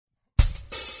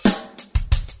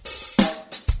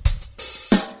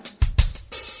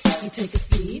take a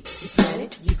seed, you plant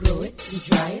it, you grow it, you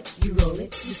dry it, you roll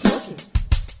it, you smoke it.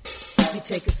 You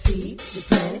take a seed, you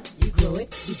plant it, you grow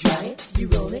it, you dry it, you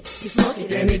roll it, you smoke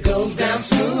it, and it goes down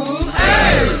smooth.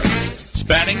 Hey!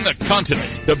 Spanning the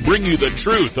continent to bring you the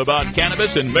truth about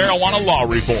cannabis and marijuana law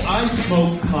reform. I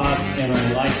smoke pot and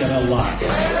I like it a lot.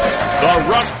 The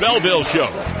Russ Belville Show.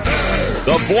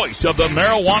 The voice of the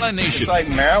marijuana nation. Just like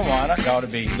marijuana ought to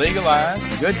be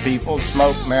legalized. Good people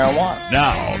smoke marijuana.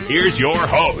 Now, here's your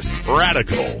host,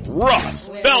 Radical Russ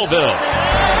Belville.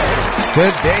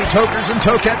 Good day, tokers and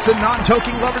tokettes and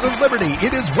non-toking lovers of liberty.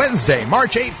 It is Wednesday,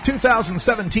 March 8th,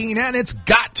 2017, and it's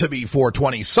got to be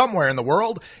 420 somewhere in the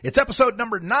world. It's episode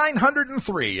number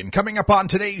 903, and coming up on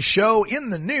today's show, in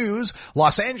the news,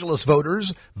 Los Angeles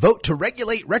voters vote to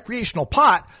regulate recreational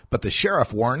pot, but the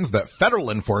sheriff warns that federal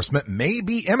enforcement may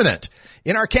be imminent.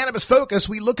 In our Cannabis Focus,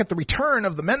 we look at the return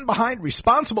of the men behind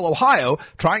Responsible Ohio,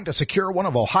 trying to secure one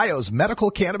of Ohio's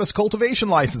medical cannabis cultivation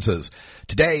licenses.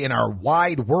 Today, in our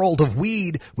wide world of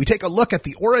weed, we take a look at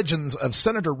the origins of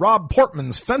Senator Rob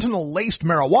Portman's fentanyl-laced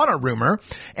marijuana rumor,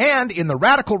 and in the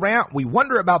Radical Rant, we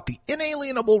wonder about the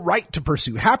inalienable right to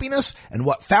pursue happiness and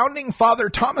what founding father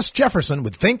Thomas Jefferson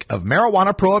would think of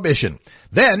marijuana prohibition.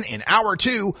 Then, in Hour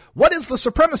 2, what is the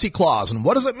Supremacy Clause and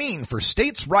what does it mean for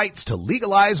states' rights to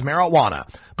legalize marijuana?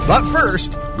 But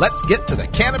first, let's get to the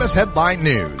Cannabis Headline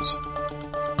News.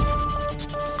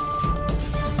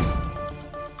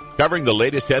 Covering the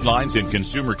latest headlines in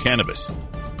consumer cannabis,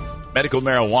 medical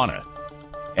marijuana,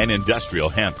 and industrial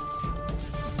hemp.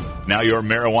 Now your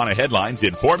marijuana headlines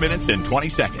in 4 minutes and 20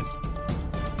 seconds.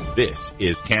 This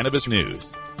is Cannabis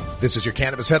News. This is your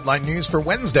Cannabis Headline News for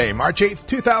Wednesday, March 8th,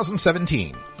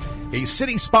 2017. A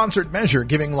city-sponsored measure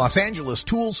giving Los Angeles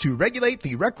tools to regulate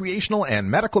the recreational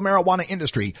and medical marijuana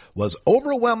industry was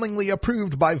overwhelmingly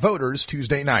approved by voters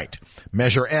Tuesday night.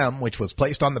 Measure M, which was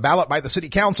placed on the ballot by the city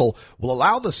council, will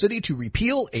allow the city to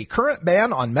repeal a current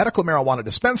ban on medical marijuana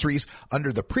dispensaries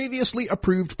under the previously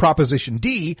approved Proposition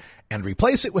D and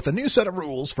replace it with a new set of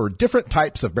rules for different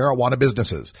types of marijuana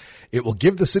businesses. It will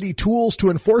give the city tools to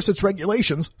enforce its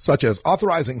regulations, such as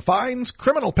authorizing fines,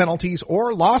 criminal penalties,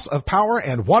 or loss of power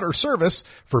and water service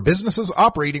for businesses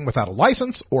operating without a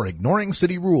license or ignoring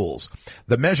city rules.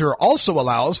 The measure also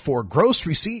allows for gross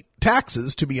receipt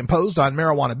taxes to be imposed on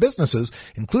marijuana businesses,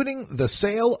 including the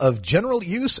sale of general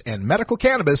use and medical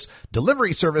cannabis,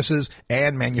 delivery services,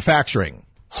 and manufacturing.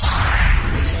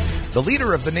 The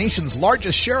leader of the nation's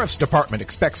largest sheriff's department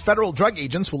expects federal drug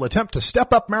agents will attempt to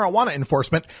step up marijuana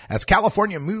enforcement as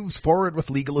California moves forward with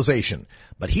legalization.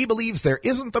 But he believes there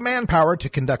isn't the manpower to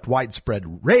conduct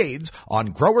widespread raids on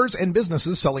growers and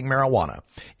businesses selling marijuana.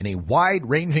 In a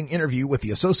wide-ranging interview with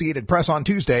the Associated Press on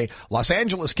Tuesday, Los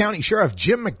Angeles County Sheriff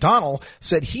Jim McDonnell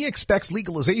said he expects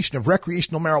legalization of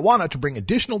recreational marijuana to bring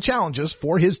additional challenges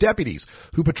for his deputies,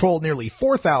 who patrol nearly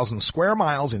 4,000 square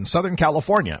miles in Southern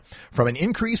California, from an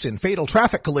increase in fatal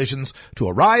traffic collisions to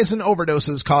a rise in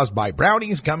overdoses caused by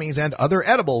brownies, gummies, and other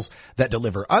edibles that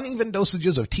deliver uneven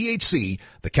dosages of THC,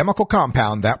 the chemical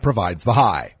compound that provides the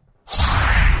high.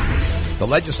 The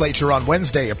legislature on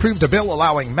Wednesday approved a bill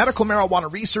allowing medical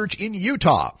marijuana research in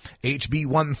Utah. HB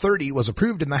 130 was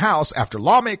approved in the House after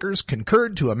lawmakers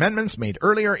concurred to amendments made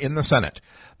earlier in the Senate.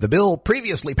 The bill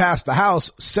previously passed the House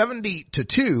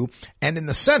 70-2 and in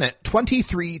the Senate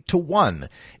 23-1.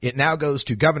 It now goes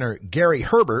to Governor Gary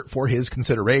Herbert for his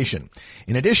consideration.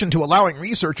 In addition to allowing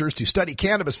researchers to study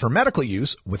cannabis for medical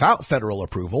use without federal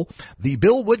approval, the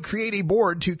bill would create a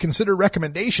board to consider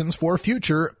recommendations for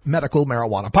future medical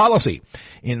marijuana policy.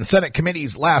 In Senate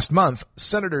committees last month,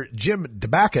 Senator Jim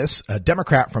DeBacchus, a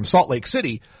Democrat from Salt Lake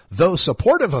City, though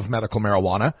supportive of medical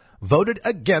marijuana, voted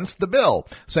against the bill,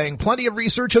 saying plenty of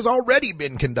research has already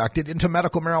been conducted into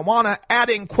medical marijuana,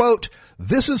 adding, quote,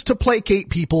 "This is to placate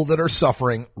people that are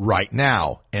suffering right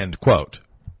now," end quote.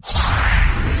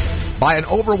 By an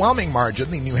overwhelming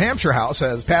margin, the New Hampshire House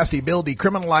has passed a bill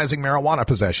decriminalizing marijuana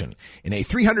possession. In a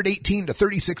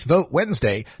 318-36 vote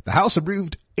Wednesday, the House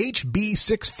approved HB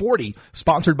 640,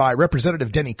 sponsored by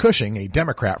Representative Denny Cushing, a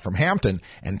Democrat from Hampton,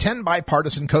 and 10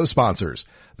 bipartisan co-sponsors.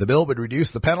 The bill would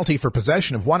reduce the penalty for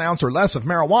possession of 1 ounce or less of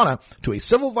marijuana to a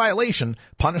civil violation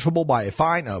punishable by a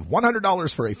fine of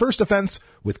 $100 for a first offense,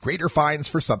 with greater fines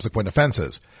for subsequent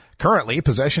offenses. Currently,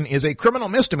 possession is a criminal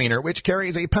misdemeanor which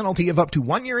carries a penalty of up to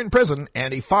 1 year in prison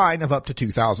and a fine of up to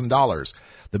 $2,000.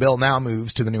 The bill now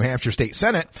moves to the New Hampshire State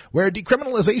Senate, where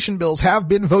decriminalization bills have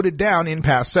been voted down in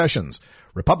past sessions.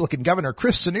 Republican Governor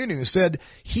Chris Sununu said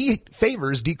he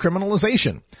favors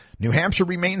decriminalization. New Hampshire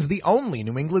remains the only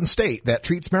New England state that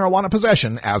treats marijuana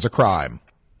possession as a crime.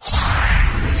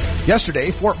 Yesterday,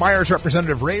 Fort Myers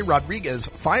Representative Ray Rodriguez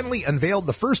finally unveiled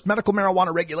the first medical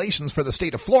marijuana regulations for the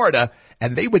state of Florida,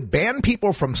 and they would ban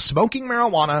people from smoking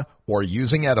marijuana or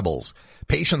using edibles.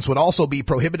 Patients would also be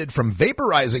prohibited from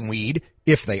vaporizing weed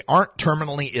if they aren't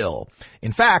terminally ill.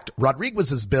 In fact,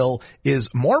 Rodriguez's bill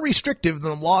is more restrictive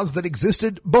than the laws that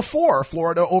existed before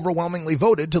Florida overwhelmingly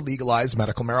voted to legalize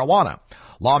medical marijuana.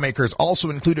 Lawmakers also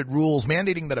included rules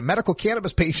mandating that a medical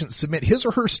cannabis patient submit his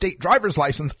or her state driver's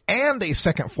license and a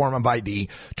second form of ID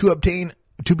to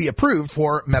be approved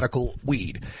for medical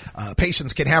weed.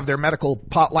 Patients can have their medical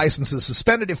pot licenses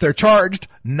suspended if they're charged,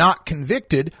 not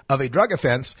convicted of a drug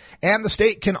offense, and the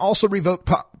state can also revoke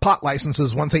pot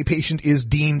licenses once a patient is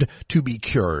deemed to be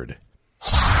cured.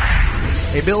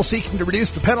 A bill seeking to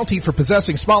reduce the penalty for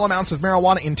possessing small amounts of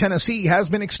marijuana in Tennessee has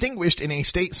been extinguished in a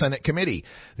state Senate committee.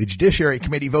 The Judiciary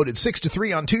Committee voted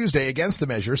 6-3 on Tuesday against the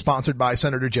measure, sponsored by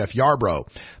Senator Jeff Yarbrough.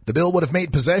 The bill would have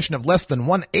made possession of less than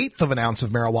 1/8 of an ounce of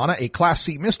marijuana a Class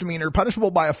C misdemeanor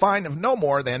punishable by a fine of no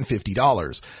more than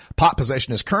 $50. Pot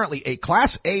possession is currently a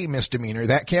Class A misdemeanor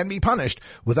that can be punished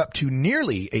with up to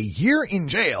nearly a year in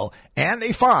jail and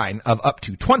a fine of up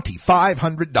to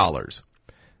 $2,500.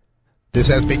 This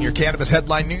has been your Cannabis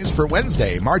Headline News for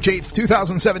Wednesday, March 8th,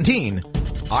 2017.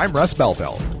 I'm Russ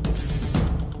Belville.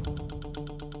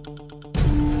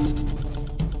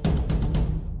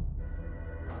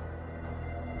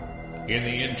 In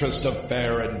the interest of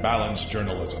fair and balanced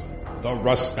journalism, the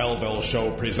Russ Belville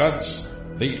Show presents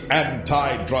the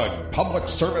anti-drug public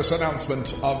service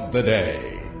announcement of the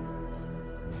day.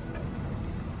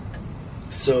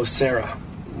 So, Sarah,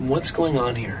 what's going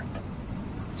on here?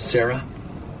 Sarah?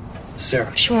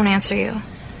 She won't answer you.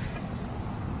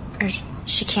 Or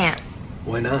she can't.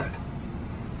 Why not?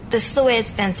 This is the way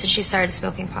it's been since she started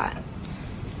smoking pot.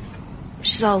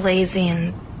 She's all lazy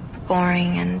and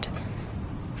boring and...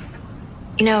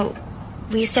 You know,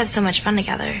 we used to have so much fun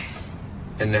together.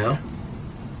 And now?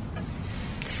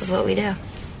 This is what we do.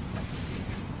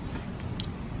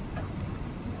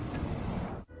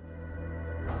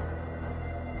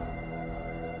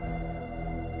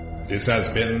 This has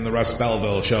been the Russ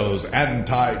Belville Show's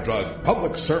anti-drug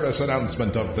public service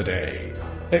announcement of the day,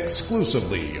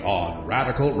 exclusively on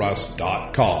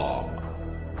RadicalRuss.com.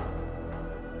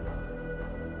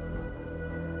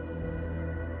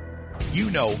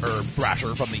 You know Herb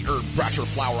Thrasher from the Herb Thrasher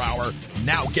Flower Hour.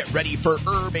 Now get ready for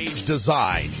Herb Age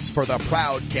Designs for the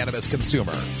proud cannabis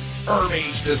consumer. Herb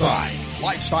Age Designs,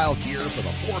 lifestyle gear for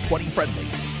the 420 friendly.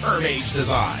 Herb Age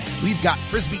Designs. We've got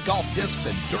Frisbee golf discs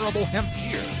and durable hemp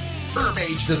gear. Herb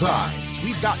Age Designs.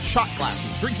 We've got shot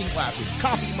glasses, drinking glasses,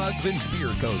 coffee mugs, and beer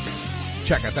cozies.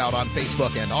 Check us out on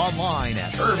Facebook and online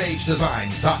at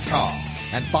herbagedesigns.com.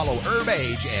 And follow Herb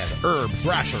Age and Herb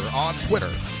Thrasher on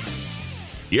Twitter.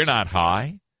 You're not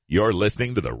high. You're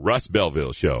listening to the Russ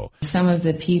Belville Show. Some of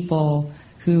the people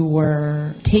who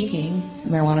were taking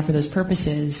marijuana for those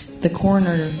purposes, the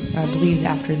coroner believed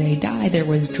after they died there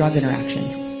was drug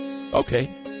interactions.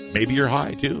 Okay, maybe you're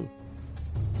high too.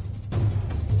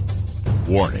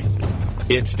 Warning.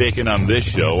 Hits taken on this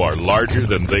show are larger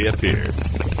than they appear.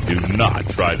 Do not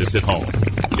try this at home.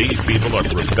 These people are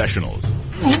professionals.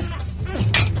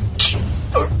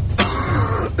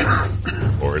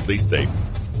 Or at least they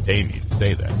pay me to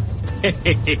say that.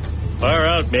 Far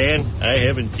out, man. I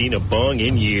haven't seen a bong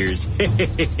in years.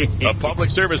 A public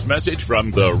service message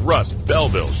from the Russ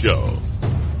Belville Show.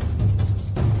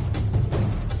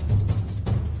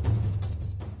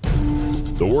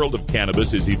 The world of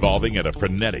cannabis is evolving at a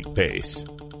frenetic pace.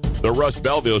 The Russ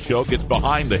Belville Show gets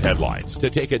behind the headlines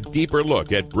to take a deeper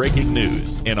look at breaking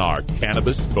news in our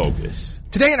Cannabis Focus.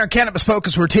 Today in our Cannabis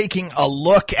Focus, we're taking a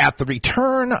look at the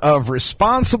return of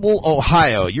Responsible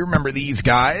Ohio. You remember these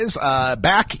guys.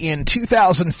 Back in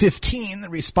 2015, the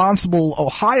Responsible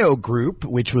Ohio group,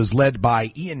 which was led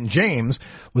by Ian James,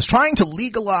 was trying to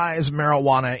legalize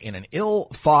marijuana in an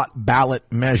ill-thought ballot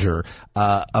measure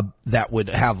that would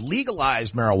have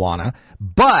legalized marijuana,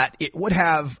 but it would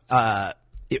have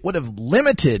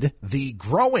limited the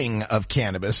growing of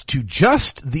cannabis to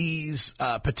just these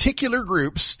particular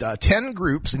groups, 10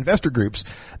 groups, investor groups,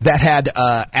 that had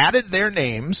added their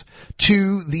names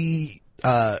to the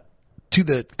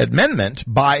amendment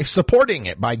by supporting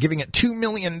it, by giving it $2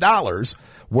 million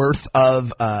worth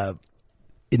of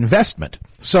investment.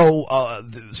 So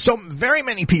very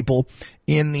many people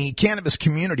in the cannabis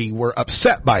community were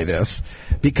upset by this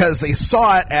because they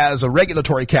saw it as a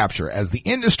regulatory capture, as the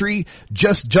industry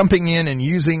just jumping in and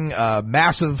using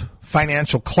massive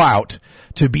financial clout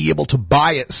to be able to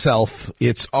buy itself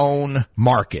its own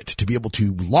market, to be able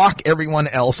to lock everyone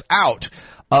else out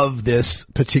of this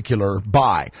particular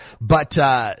buy. But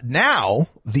now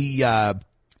the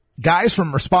guys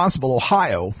from Responsible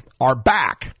Ohio are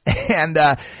back. And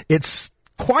it's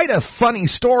quite a funny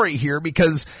story here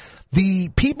because the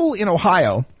people in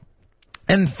Ohio,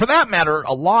 and for that matter,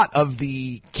 a lot of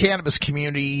the cannabis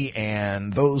community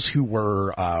and those who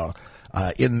were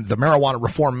in the marijuana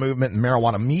reform movement and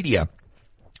marijuana media,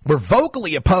 were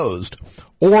vocally opposed,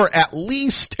 or at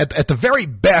least, at the very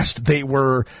best, they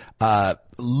were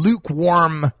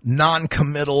lukewarm,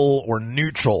 non-committal, or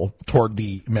neutral toward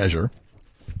the measure.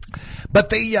 But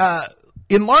they,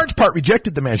 in large part,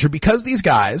 rejected the measure because these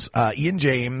guys, Ian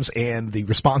James and the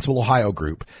Responsible Ohio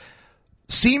group,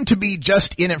 seemed to be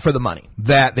just in it for the money.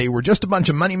 That they were just a bunch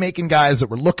of money-making guys that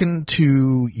were looking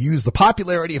to use the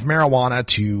popularity of marijuana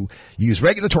to use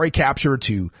regulatory capture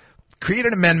to create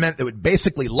an amendment that would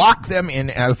basically lock them in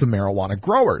as the marijuana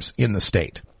growers in the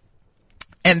state.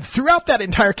 And throughout that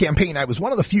entire campaign, I was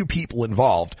one of the few people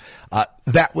involved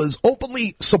that was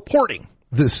openly supporting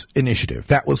this initiative,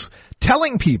 that was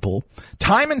telling people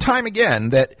time and time again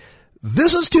that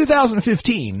this is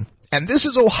 2015 and this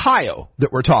is Ohio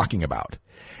that we're talking about.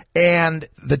 And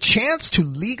the chance to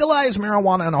legalize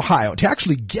marijuana in Ohio, to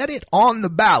actually get it on the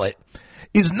ballot,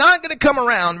 is not going to come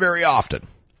around very often.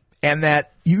 And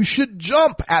that you should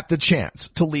jump at the chance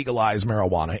to legalize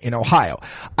marijuana in Ohio.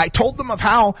 I told them of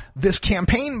how this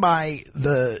campaign by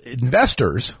the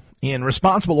investors in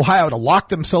Responsible Ohio to lock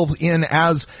themselves in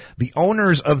as the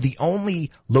owners of the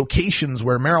only locations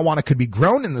where marijuana could be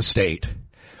grown in the state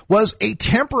was a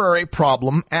temporary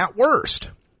problem at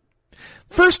worst.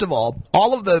 First of all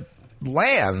of the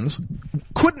lands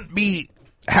couldn't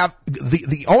have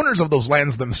the owners of those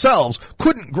lands themselves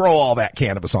couldn't grow all that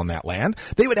cannabis on that land.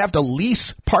 They would have to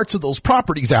lease parts of those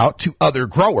properties out to other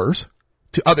growers,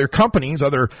 to other companies,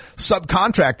 other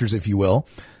subcontractors, if you will,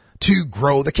 to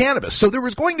grow the cannabis. So there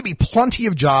was going to be plenty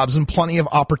of jobs and plenty of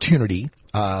opportunity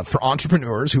for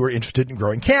entrepreneurs who were interested in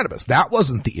growing cannabis. That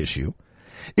wasn't the issue.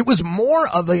 It was more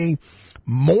of a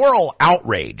moral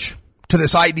outrage to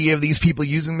this idea of these people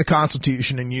using the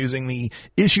Constitution and using the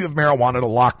issue of marijuana to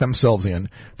lock themselves in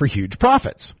for huge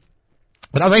profits.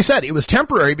 But as I said, it was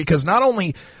temporary because not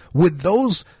only would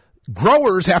those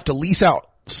growers have to lease out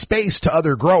space to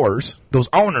other growers, those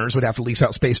owners would have to lease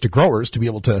out space to growers to be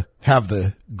able to have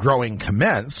the growing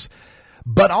commence,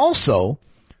 but also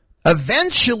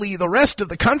eventually the rest of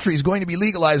the country is going to be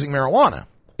legalizing marijuana.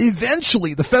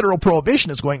 Eventually the federal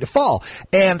prohibition is going to fall.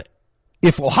 And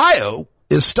if Ohio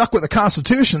is stuck with a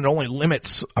constitution that only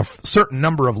limits a certain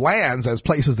number of lands as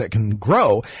places that can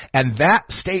grow, and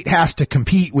that state has to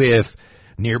compete with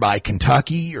nearby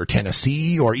Kentucky or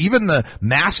Tennessee or even the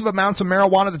massive amounts of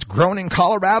marijuana that's grown in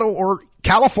Colorado or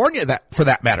California, that for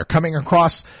that matter, coming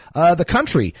across the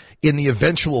country in the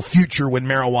eventual future when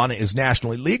marijuana is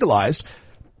nationally legalized,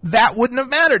 that wouldn't have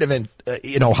mattered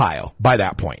in Ohio by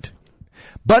that point.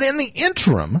 But in the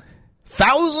interim,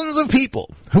 thousands of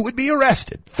people who would be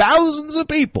arrested, thousands of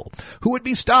people who would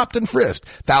be stopped and frisked,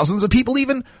 thousands of people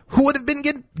even who would have been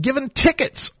given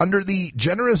tickets under the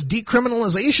generous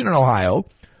decriminalization in Ohio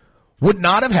would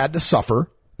not have had to suffer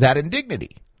that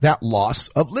indignity, that loss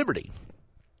of liberty.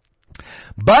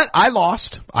 But I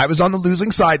lost. I was on the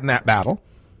losing side in that battle.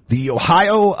 The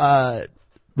Ohio,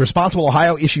 Responsible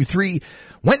Ohio Issue 3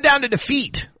 went down to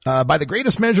defeat by the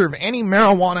greatest measure of any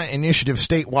marijuana initiative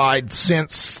statewide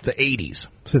since the 80s,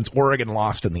 since Oregon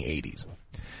lost in the 80s.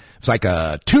 It's like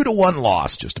a 2-1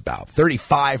 loss, just about.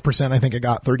 35%, I think it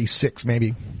got, 36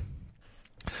 maybe.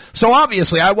 So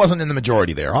obviously I wasn't in the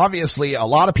majority there. Obviously a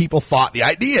lot of people thought the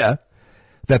idea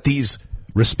that these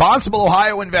responsible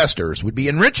Ohio investors would be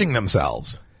enriching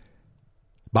themselves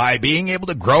by being able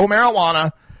to grow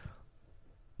marijuana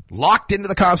locked into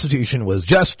the Constitution was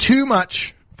just too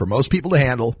much for most people to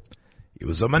handle. It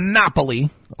was a monopoly,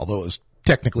 although it was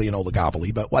technically an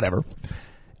oligopoly, but whatever.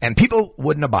 And people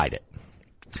wouldn't abide it.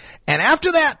 And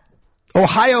after that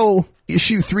Ohio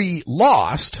Issue 3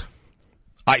 lost,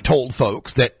 I told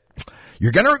folks that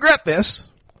you're going to regret this.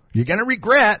 You're going to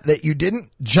regret that you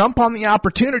didn't jump on the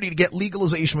opportunity to get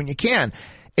legalization when you can.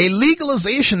 A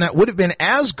legalization that would have been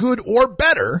as good or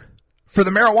better for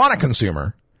the marijuana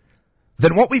consumer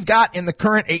than what we've got in the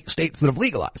current 8 states that have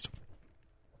legalized.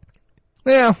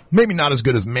 Yeah, maybe not as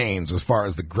good as Maine's as far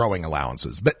as the growing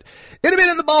allowances, but it'd have been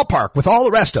in the ballpark with all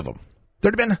the rest of them.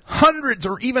 There'd have been hundreds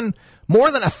or even more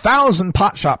than 1,000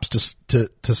 pot shops to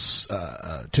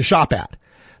shop at.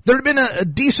 There'd have been a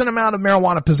decent amount of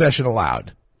marijuana possession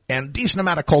allowed and a decent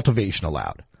amount of cultivation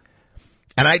allowed.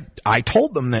 And I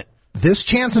told them that this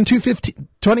chance in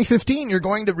 2015, you're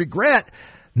going to regret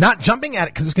not jumping at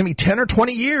it because it's going to be 10 or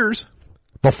 20 years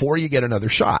before you get another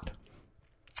shot.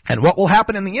 And what will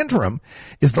happen in the interim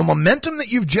is the momentum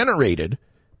that you've generated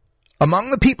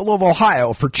among the people of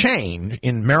Ohio for change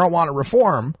in marijuana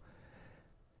reform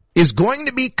is going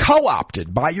to be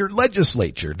co-opted by your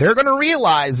legislature. They're going to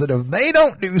realize that if they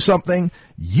don't do something,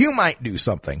 you might do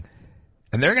something.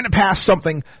 And they're going to pass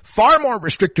something far more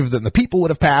restrictive than the people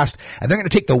would have passed, and they're going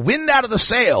to take the wind out of the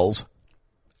sails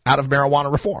out of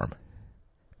marijuana reform.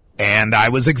 And I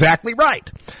was exactly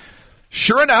right.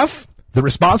 Sure enough, the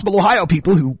responsible Ohio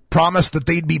people who promised that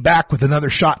they'd be back with another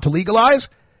shot to legalize,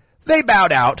 they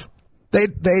bowed out. They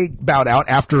bowed out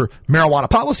after Marijuana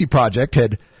Policy Project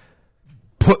had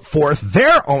put forth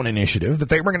their own initiative that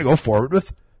they were going to go forward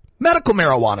with medical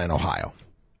marijuana in Ohio.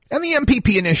 And the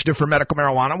MPP initiative for medical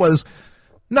marijuana was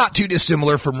not too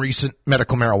dissimilar from recent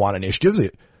medical marijuana initiatives.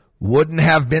 It wouldn't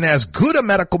have been as good a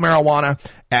medical marijuana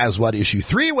as what issue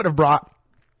 3 would have brought,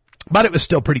 but it was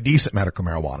still pretty decent medical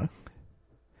marijuana.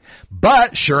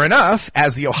 But sure enough,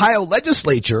 as the Ohio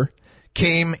legislature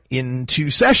came into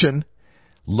session,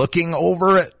 looking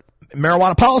over at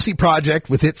Marijuana Policy Project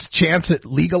with its chance at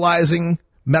legalizing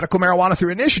medical marijuana through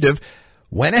initiative,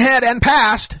 went ahead and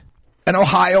passed an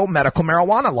Ohio medical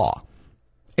marijuana law.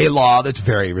 A law that's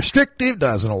very restrictive,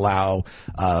 doesn't allow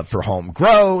for home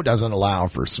grow, doesn't allow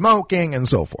for smoking, and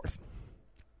so forth.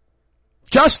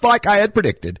 Just like I had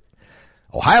predicted,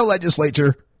 Ohio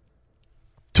legislature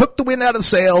took the wind out of the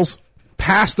sails,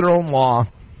 passed their own law,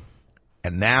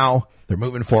 and now they're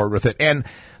moving forward with it. And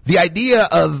the idea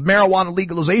of marijuana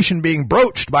legalization being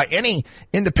broached by any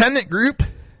independent group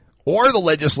or the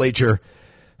legislature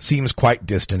seems quite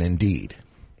distant indeed.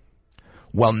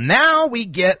 Well, now we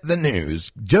get the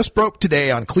news. Just broke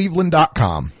today on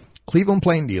Cleveland.com, Cleveland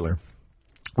Plain Dealer,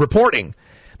 reporting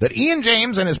that Ian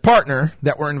James and his partner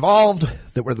that were involved,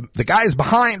 that were the guys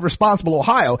behind Responsible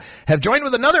Ohio, have joined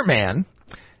with another man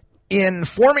in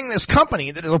forming this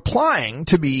company that is applying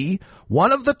to be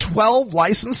one of the 12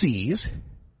 licensees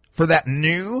for that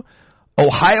new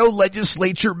Ohio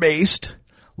legislature-based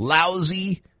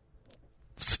lousy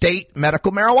state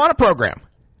medical marijuana program.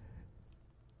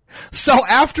 So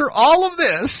after all of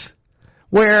this,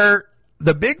 where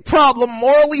the big problem,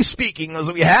 morally speaking, was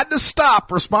that we had to stop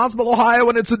Responsible Ohio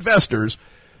and its investors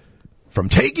from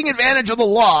taking advantage of the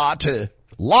law to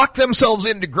lock themselves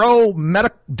in to grow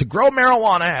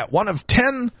marijuana at one of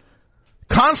 10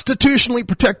 constitutionally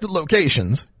protected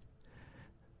locations,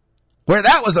 where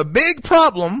that was a big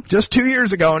problem just 2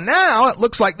 years ago. Now it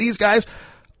looks like these guys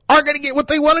are going to get what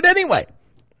they wanted anyway.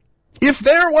 If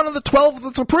they're one of the 12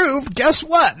 that's approved, guess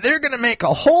what? They're going to make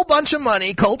a whole bunch of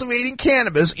money cultivating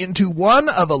cannabis into one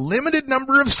of a limited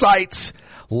number of sites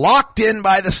locked in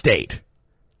by the state.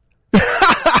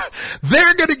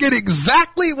 They're going to get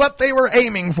exactly what they were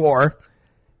aiming for.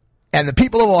 And the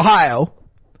people of Ohio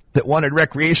that wanted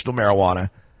recreational marijuana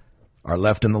are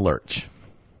left in the lurch.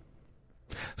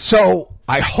 So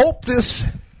I hope this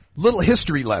little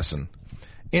history lesson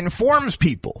informs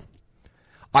people.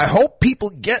 I hope people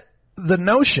get the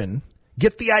notion,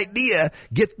 get the idea,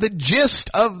 get the gist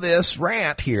of this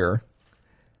rant here,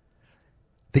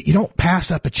 that you don't pass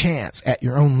up a chance at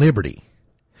your own liberty,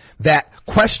 that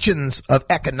questions of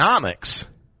economics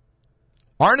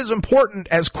aren't as important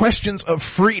as questions of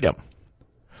freedom.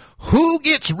 Who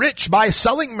gets rich by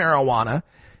selling marijuana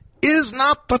is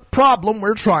not the problem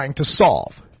we're trying to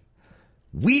solve.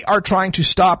 We are trying to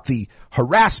stop the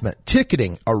harassment,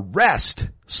 ticketing, arrest,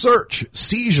 search,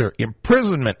 seizure,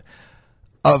 imprisonment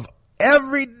of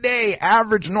everyday,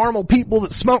 average, normal people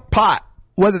that smoke pot,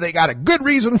 whether they got a good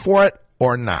reason for it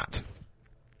or not.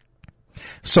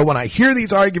 So when I hear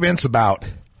these arguments about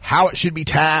how it should be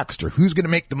taxed, or who's going to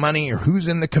make the money, or who's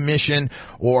in the commission,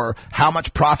 or how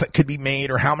much profit could be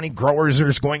made, or how many growers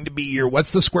there's going to be, or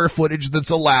what's the square footage that's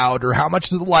allowed, or how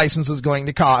much the license is going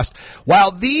to cost,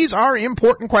 while these are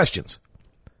important questions,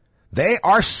 they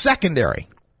are secondary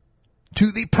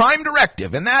to the prime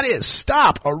directive, and that is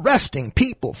stop arresting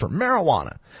people for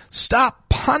marijuana. Stop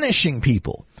punishing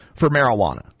people for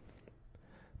marijuana.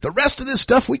 The rest of this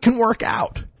stuff we can work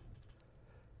out.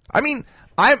 I mean,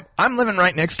 I'm living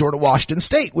right next door to Washington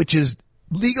State, which is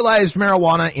legalized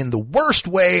marijuana in the worst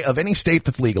way of any state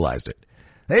that's legalized it.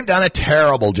 They've done a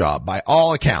terrible job by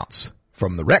all accounts.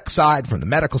 From the rec side, from the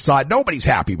medical side, nobody's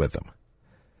happy with them.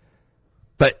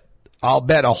 But I'll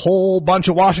bet a whole bunch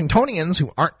of Washingtonians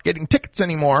who aren't getting tickets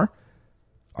anymore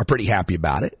are pretty happy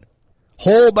about it.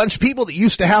 Whole bunch of people that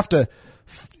used to have to,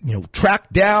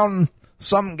 track down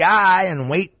some guy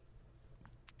and wait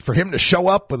for him to show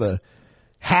up with a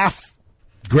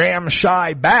half-gram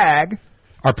shy bag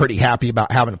are pretty happy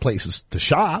about having places to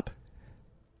shop.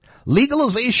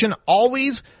 Legalization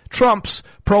always trumps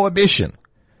prohibition.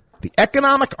 The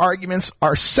economic arguments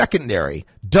are secondary.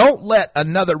 Don't let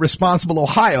another Responsible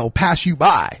Ohio pass you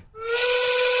by.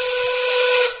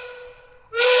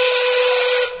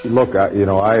 Look, I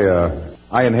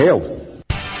inhaled.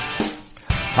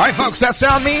 All right, folks, that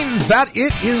sound means that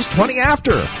it is 20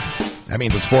 after. That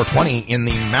means it's 4:20 in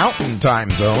the Mountain Time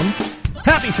Zone.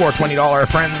 Happy 420 to all our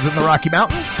friends in the Rocky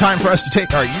Mountains. Time for us to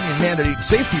take our union-mandated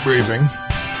safety briefing.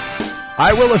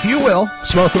 I will if you will.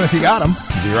 Smoke them if you got them.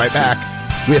 Be right back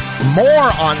with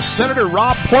more on Senator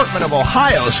Rob Portman of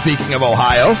Ohio, speaking of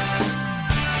Ohio,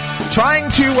 trying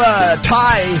to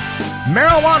tie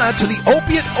marijuana to the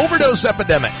opiate overdose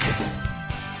epidemic.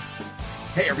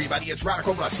 Hey everybody, it's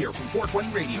Radical Russ here from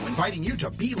 420 Radio, inviting you to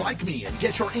be like me and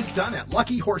get your ink done at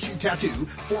Lucky Horseshoe Tattoo,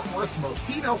 Fort Worth's most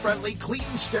female-friendly, clean,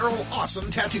 sterile, awesome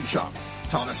tattoo shop.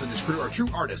 Thomas and his crew are true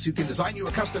artists who can design you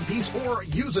a custom piece or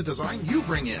use a design you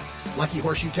bring in. Lucky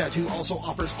Horseshoe Tattoo also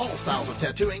offers all styles of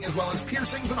tattooing as well as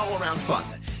piercings and all-around fun.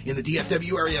 In the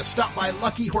DFW area, stop by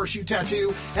Lucky Horseshoe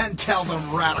Tattoo and tell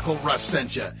them Radical Russ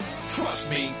sent you. Trust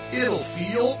me, it'll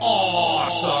feel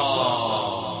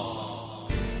awesome.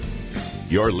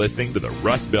 You're listening to the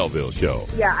Russ Belville Show.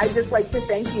 Yeah, I'd just like to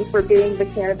thank you for being the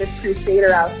cannabis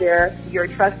crusader out there. You're a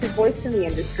trusted voice in the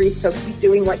industry, so keep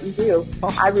doing what you do.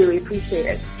 I really appreciate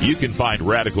it. You can find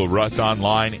Radical Russ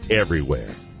online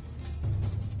everywhere.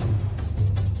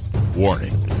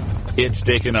 Warning. Hits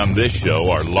taken on this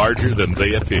show are larger than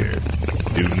they appear.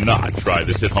 Do not try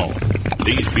this at home.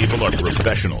 These people are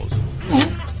professionals.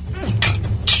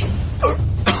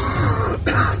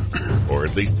 Or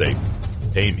at least they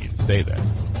pay me to say that.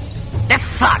 That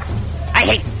sucks. I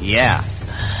hate... Yeah.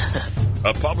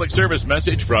 A public service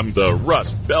message from the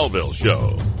Russ Belville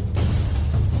Show.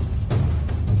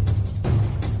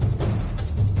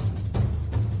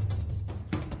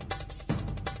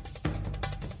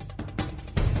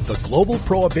 The global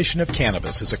prohibition of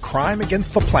cannabis is a crime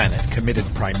against the planet committed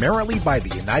primarily by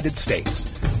the United States.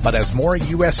 But as more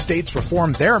U.S. states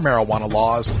reform their marijuana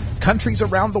laws, countries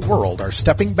around the world are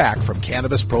stepping back from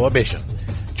cannabis prohibition.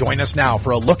 Join us now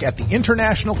for a look at the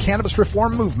international cannabis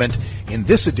reform movement in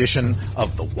this edition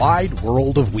of The Wide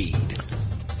World of Weed.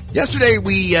 Yesterday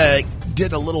we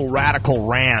did a little radical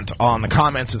rant on the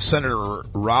comments of Senator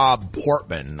Rob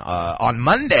Portman. On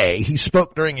Monday, he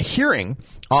spoke during a hearing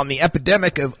on the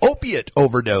epidemic of opiate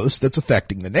overdose that's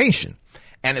affecting the nation.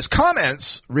 And his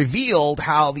comments revealed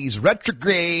how these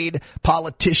retrograde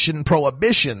politician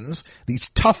prohibitions, these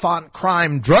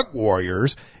tough-on-crime drug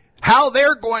warriors, how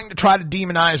they're going to try to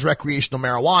demonize recreational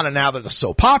marijuana now that it's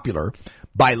so popular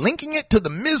by linking it to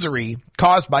the misery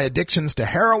caused by addictions to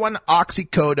heroin,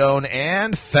 oxycodone,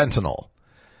 and fentanyl.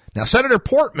 Now, Senator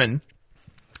Portman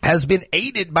has been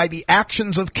aided by the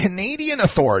actions of Canadian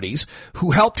authorities who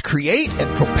helped create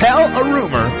and propel a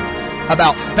rumor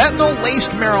about fentanyl-laced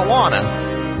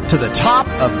marijuana to the top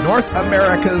of North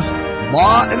America's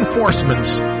law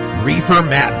enforcement's reefer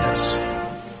madness.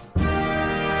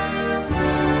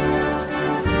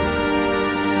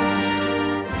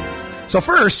 So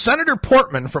first, Senator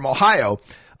Portman from Ohio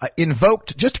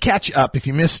invoked, just to catch up if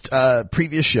you missed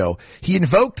previous show, he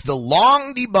invoked the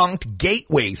long-debunked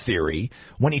gateway theory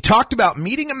when he talked about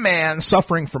meeting a man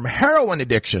suffering from heroin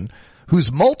addiction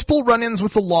whose multiple run-ins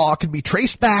with the law could be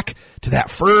traced back to that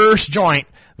first joint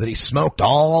that he smoked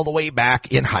all the way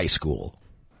back in high school.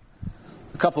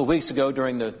 A couple of weeks ago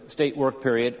during the state work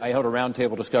period, I held a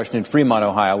roundtable discussion in Fremont,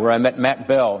 Ohio, where I met Matt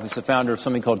Bell, who's the founder of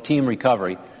something called Team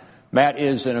Recovery. Matt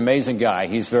is an amazing guy.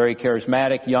 He's very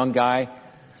charismatic, young guy.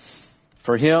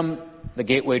 For him, the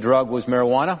gateway drug was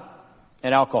marijuana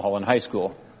and alcohol in high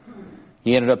school.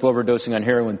 He ended up overdosing on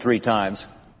heroin 3 times.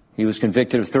 He was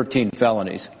convicted of 13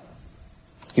 felonies.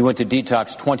 He went to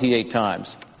detox 28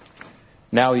 times.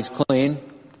 Now he's clean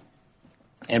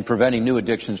and preventing new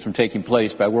addictions from taking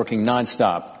place by working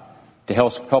nonstop to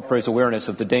help raise awareness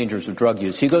of the dangers of drug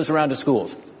use. He goes around to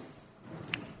schools.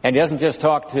 And he doesn't just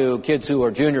talk to kids who are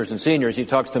juniors and seniors, he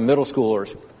talks to middle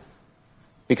schoolers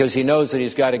because he knows that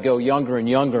he's got to go younger and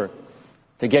younger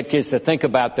to get kids to think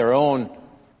about their own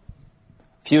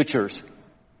futures.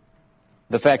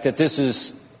 The fact that this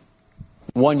is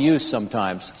one use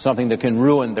sometimes, something that can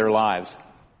ruin their lives.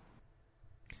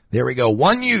 There we go.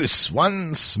 One use,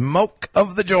 one smoke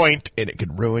of the joint, and it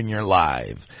can ruin your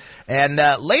life. And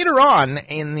later on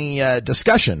in the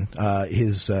discussion,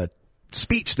 his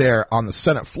speech there on the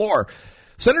Senate floor,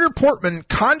 Senator Portman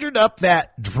conjured up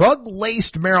that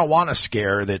drug-laced marijuana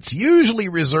scare that's usually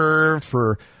reserved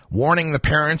for warning the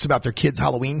parents about their kids'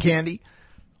 Halloween candy.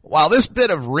 While this bit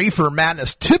of reefer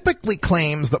madness typically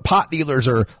claims that pot dealers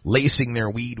are lacing their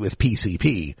weed with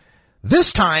PCP,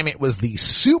 this time it was the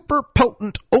super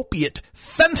potent opiate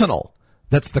fentanyl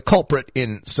that's the culprit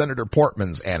in Senator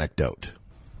Portman's anecdote.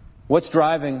 What's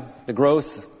driving the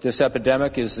growth of this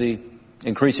epidemic is the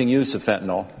increasing use of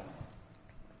fentanyl.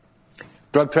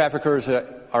 Drug traffickers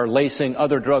are lacing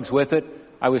other drugs with it.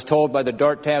 I was told by the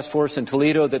DART task force in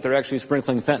Toledo that they're actually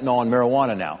sprinkling fentanyl on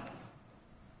marijuana now.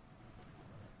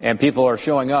 And people are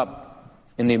showing up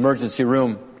in the emergency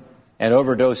room and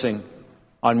overdosing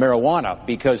on marijuana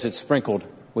because it's sprinkled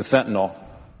with fentanyl.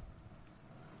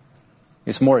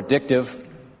 It's more addictive,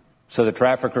 so the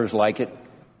traffickers like it.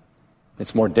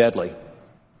 It's more deadly,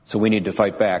 so we need to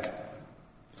fight back.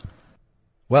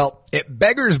 Well, it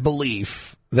beggars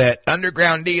belief that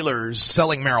underground dealers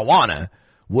selling marijuana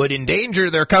would endanger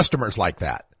their customers like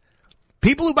that.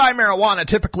 People who buy marijuana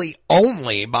typically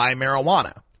only buy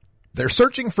marijuana. They're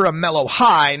searching for a mellow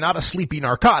high, not a sleepy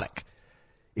narcotic.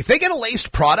 If they get a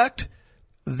laced product,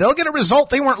 they'll get a result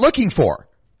they weren't looking for,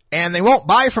 and they won't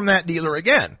buy from that dealer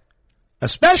again,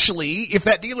 especially if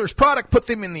that dealer's product put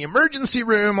them in the emergency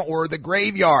room or the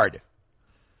graveyard.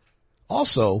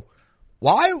 Also,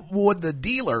 why would the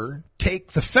dealer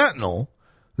take the fentanyl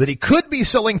that he could be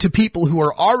selling to people who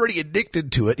are already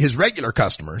addicted to it, his regular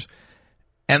customers,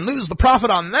 and lose the profit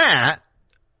on that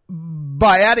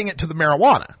by adding it to the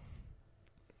marijuana?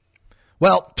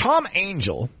 Well, Tom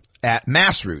Angel at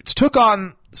Massroots took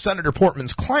on Senator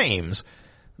Portman's claims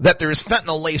that there is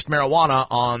fentanyl-laced marijuana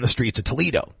on the streets of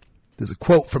Toledo. There's a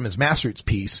quote from his Massroots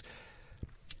piece.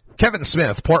 Kevin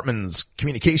Smith, Portman's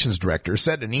communications director,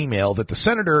 said in an email that the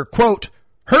senator, quote,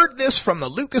 heard this from the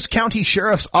Lucas County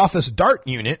Sheriff's Office DART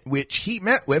unit, which he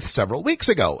met with several weeks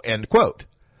ago, end quote.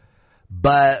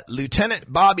 But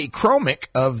Lieutenant Bobby Kromick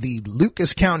of the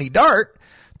Lucas County DART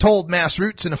told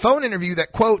Massroots in a phone interview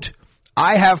that, quote,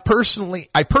 I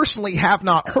personally have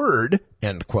not heard,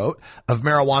 end quote, of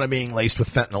marijuana being laced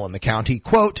with fentanyl in the county.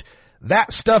 Quote,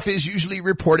 that stuff is usually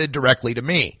reported directly to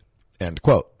me, end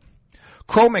quote.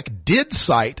 Kromick did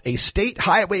cite a state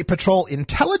highway patrol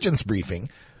intelligence briefing,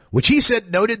 which he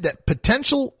said noted that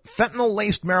potential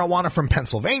fentanyl-laced marijuana from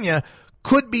Pennsylvania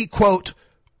could be, quote,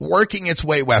 working its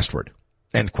way westward,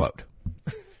 end quote.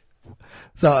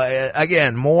 So,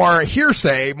 again, more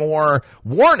hearsay, more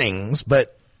warnings,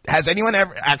 but has anyone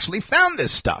ever actually found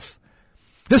this stuff?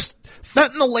 This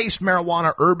fentanyl-laced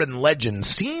marijuana urban legend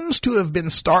seems to have been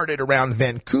started around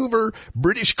Vancouver,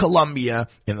 British Columbia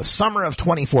in the summer of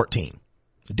 2014.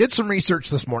 I did some research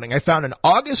this morning. I found an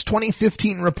August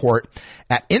 2015 report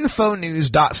at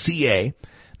infonews.ca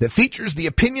that features the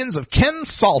opinions of Ken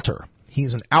Salter.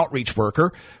 He's an outreach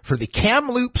worker for the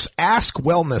Kamloops Ask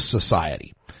Wellness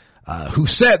Society, who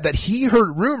said that he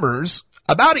heard rumors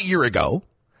about a year ago,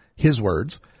 his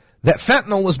words, that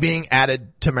fentanyl was being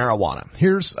added to marijuana.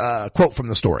 Here's a quote from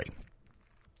the story.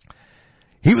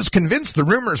 He was convinced the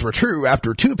rumors were true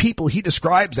after two people he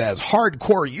describes as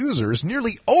hardcore users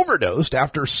nearly overdosed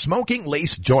after smoking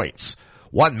laced joints.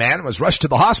 One man was rushed to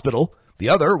the hospital. The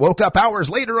other woke up hours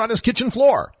later on his kitchen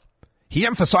floor. He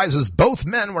emphasizes both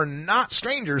men were not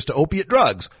strangers to opiate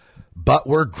drugs, but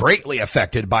were greatly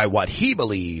affected by what he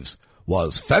believes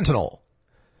was fentanyl.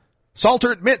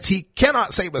 Salter admits he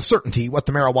cannot say with certainty what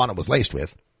the marijuana was laced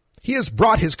with. He has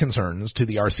brought his concerns to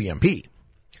the RCMP.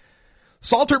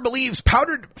 Salter believes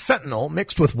powdered fentanyl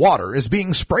mixed with water is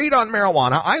being sprayed on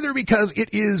marijuana either because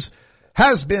it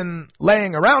has been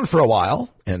laying around for a while,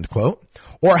 end quote,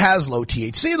 or has low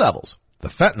THC levels. The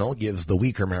fentanyl gives the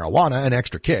weaker marijuana an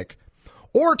extra kick,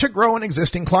 or to grow an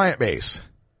existing client base.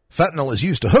 Fentanyl is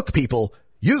used to hook people,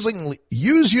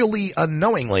 usually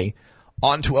unknowingly,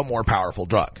 onto a more powerful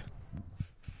drug.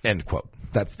 End quote.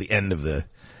 That's the end of the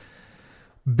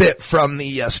bit from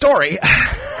the story.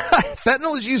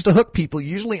 Fentanyl is used to hook people,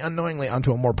 usually unknowingly,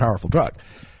 onto a more powerful drug.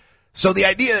 So the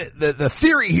idea, the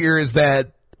theory here is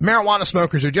that marijuana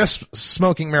smokers are just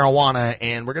smoking marijuana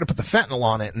and we're going to put the fentanyl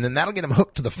on it and then that'll get them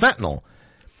hooked to the fentanyl.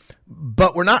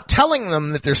 But we're not telling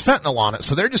them that there's fentanyl on it,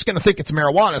 so they're just going to think it's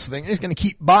marijuana, so they're just going to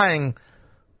keep buying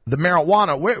the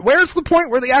marijuana. Where's the point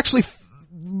where they actually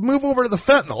move over to the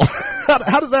fentanyl?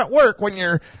 How does that work when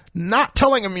you're not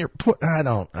telling them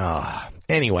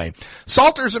Anyway,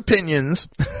 Salter's opinions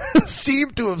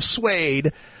seem to have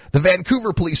swayed the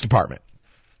Vancouver Police Department.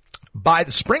 By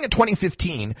the spring of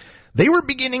 2015, they were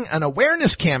beginning an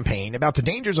awareness campaign about the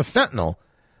dangers of fentanyl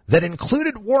that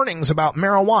included warnings about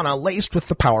marijuana laced with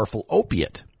the powerful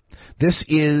opiate. This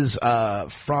is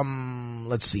from,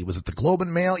 let's see, was it the Globe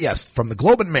and Mail? Yes, from the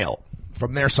Globe and Mail,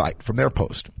 from their site, from their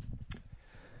post.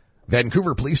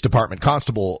 Vancouver Police Department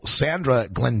Constable Sandra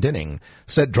Glendinning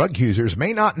said drug users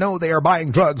may not know they are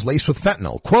buying drugs laced with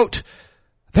fentanyl. Quote,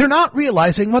 they're not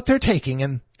realizing what they're taking,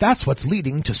 and that's what's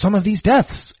leading to some of these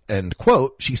deaths, end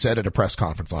quote, she said at a press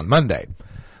conference on Monday.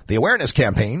 The awareness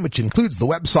campaign, which includes the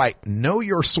website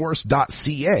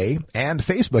knowyoursource.ca and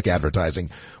Facebook advertising,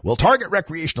 will target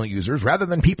recreational users rather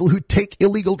than people who take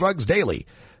illegal drugs daily.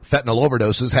 Fentanyl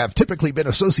overdoses have typically been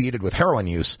associated with heroin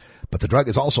use, but the drug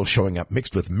is also showing up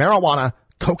mixed with marijuana,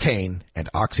 cocaine, and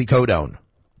oxycodone.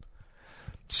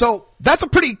 So that's a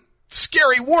pretty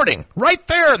scary warning right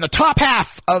there in the top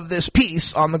half of this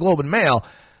piece on the Globe and Mail.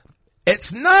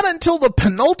 It's not until the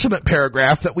penultimate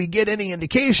paragraph that we get any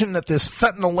indication that this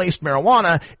fentanyl-laced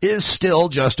marijuana is still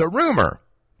just a rumor.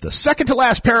 The second to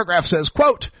last paragraph says,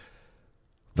 quote,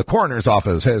 the coroner's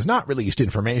office has not released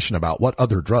information about what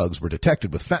other drugs were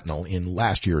detected with fentanyl in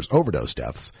last year's overdose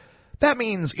deaths. That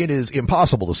means it is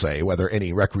impossible to say whether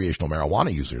any recreational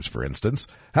marijuana users, for instance,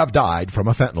 have died from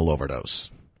a fentanyl overdose.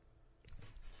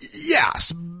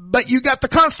 Yes, but you got the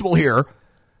constable here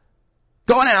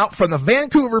going out from the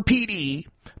Vancouver PD,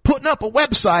 putting up a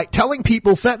website telling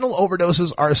people fentanyl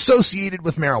overdoses are associated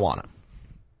with marijuana.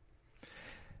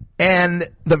 And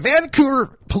the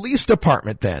Vancouver Police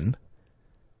Department then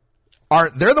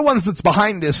they're the ones that's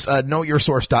behind this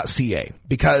knowyoursource.ca,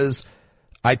 because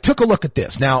I took a look at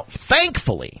this. Now,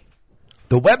 thankfully,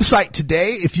 the website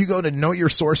today, if you go to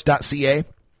knowyoursource.ca,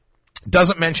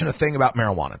 doesn't mention a thing about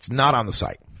marijuana. It's not on the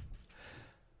site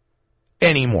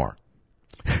anymore.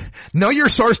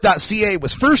 knowyoursource.ca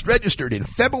was first registered in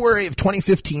February of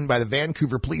 2015 by the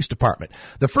Vancouver Police Department.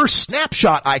 The first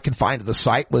snapshot I could find of the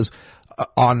site was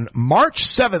on March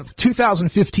 7th,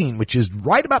 2015, which is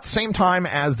right about the same time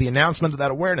as the announcement of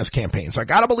that awareness campaign. So I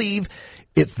gotta believe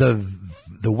it's the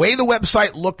way the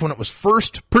website looked when it was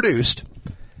first produced,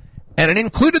 and it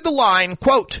included the line,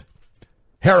 quote,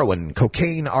 heroin,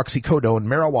 cocaine, oxycodone,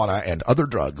 marijuana, and other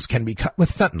drugs can be cut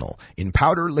with fentanyl in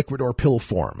powder, liquid, or pill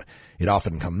form. It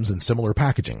often comes in similar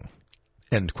packaging,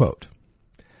 end quote.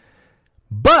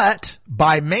 But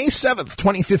by May 7th,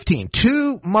 2015,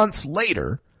 2 months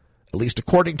later, at least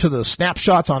according to the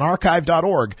snapshots on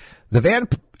archive.org, the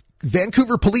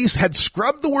Vancouver police had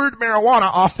scrubbed the word marijuana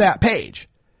off that page.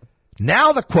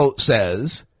 Now the quote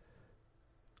says,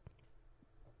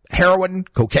 heroin,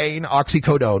 cocaine,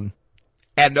 oxycodone,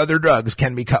 and other drugs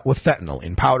can be cut with fentanyl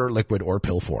in powder, liquid, or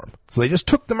pill form. So they just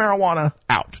took the marijuana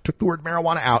out, took the word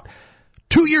marijuana out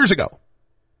 2 years ago,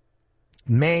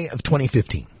 May of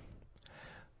 2015.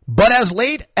 But as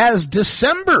late as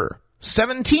December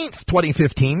 17th,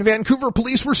 2015, Vancouver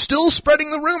police were still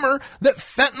spreading the rumor that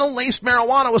fentanyl-laced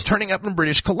marijuana was turning up in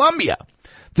British Columbia.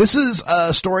 This is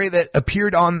a story that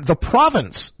appeared on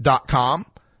theprovince.com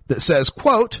that says,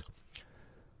 quote,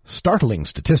 startling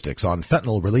statistics on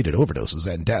fentanyl-related overdoses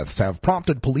and deaths have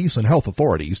prompted police and health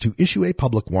authorities to issue a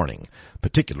public warning,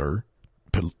 particularly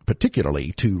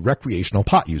to recreational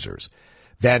pot users.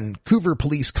 Vancouver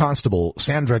Police Constable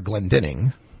Sandra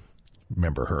Glendinning,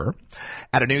 remember her,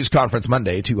 at a news conference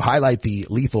Monday to highlight the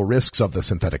lethal risks of the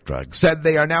synthetic drug, said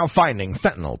they are now finding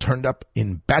fentanyl turned up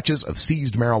in batches of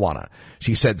seized marijuana.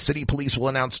 She said city police will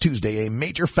announce Tuesday a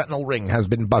major fentanyl ring has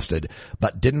been busted,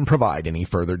 but didn't provide any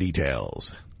further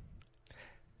details.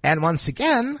 And once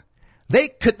again, they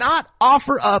could not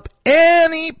offer up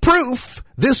any proof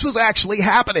this was actually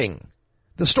happening.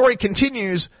 The story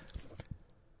continues.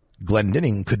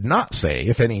 Glendinning could not say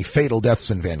if any fatal deaths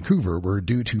in Vancouver were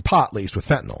due to pot laced with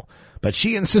fentanyl, but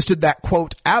she insisted that,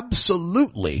 quote,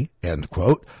 absolutely, end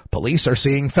quote, police are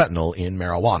seeing fentanyl in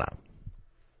marijuana.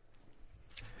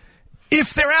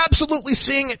 If they're absolutely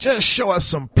seeing it, just show us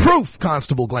some proof,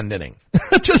 Constable Glendinning.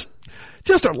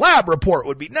 just a lab report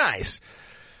would be nice.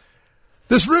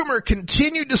 This rumor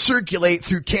continued to circulate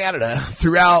through Canada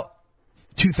throughout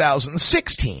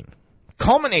 2016,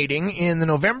 culminating in the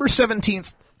November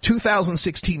 17th,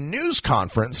 2016 news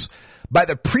conference by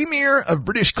the Premier of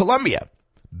British Columbia,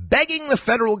 begging the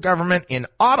federal government in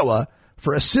Ottawa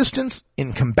for assistance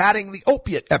in combating the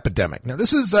opiate epidemic. Now,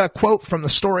 this is a quote from the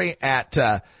story at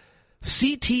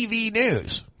CTV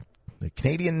News, the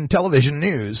Canadian television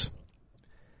news.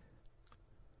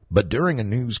 But during a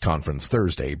news conference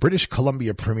Thursday, British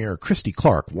Columbia Premier Christy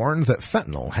Clark warned that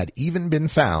fentanyl had even been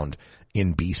found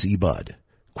in BC bud.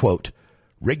 Quote,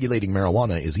 regulating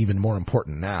marijuana is even more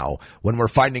important now when we're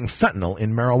finding fentanyl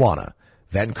in marijuana.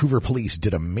 Vancouver police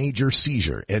did a major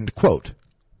seizure, end quote,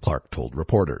 Clark told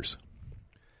reporters.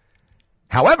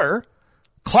 However,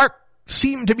 Clark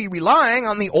seemed to be relying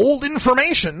on the old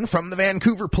information from the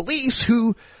Vancouver police,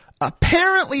 who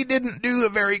apparently didn't do a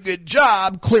very good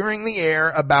job clearing the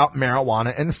air about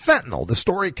marijuana and fentanyl. The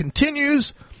story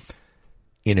continues.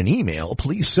 In an email,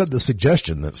 police said the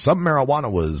suggestion that some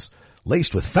marijuana was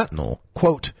laced with fentanyl,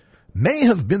 quote, may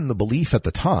have been the belief at the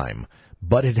time,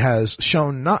 but it has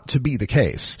shown not to be the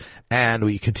case, and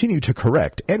we continue to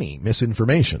correct any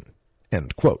misinformation,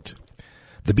 end quote.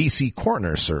 The BC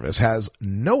Coroner Service has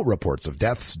no reports of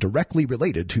deaths directly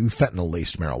related to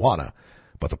fentanyl-laced marijuana,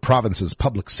 but the province's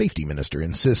public safety minister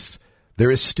insists there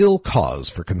is still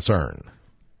cause for concern.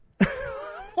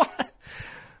 What?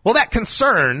 Well, that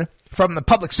concern from the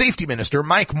public safety minister,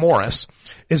 Mike Morris,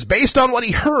 is based on what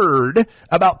he heard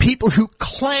about people who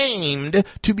claimed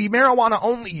to be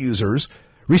marijuana-only users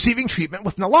receiving treatment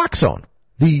with naloxone,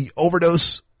 the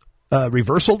overdose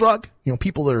reversal drug. You know,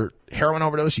 people that are heroin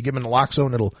overdose, you give them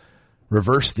naloxone, it'll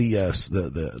reverse the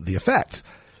effects.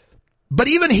 But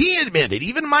even he admitted,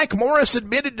 even Mike Morris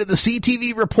admitted to the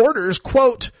CTV reporters,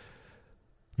 quote,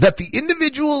 that the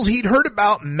individuals he'd heard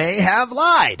about may have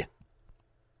lied,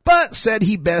 but said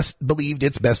he believed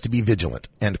it's best to be vigilant,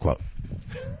 end quote.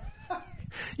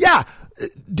 Yeah.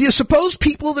 Do you suppose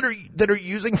people that are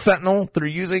using fentanyl, that are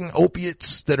using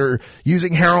opiates, that are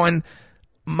using heroin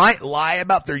might lie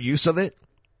about their use of it?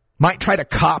 Might try to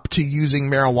cop to using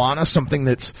marijuana, something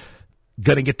that's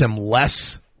going to get them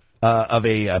less of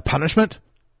a punishment?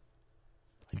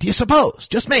 Do you suppose?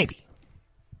 Just maybe.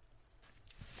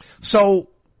 So,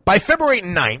 by February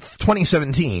 9th,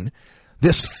 2017,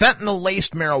 this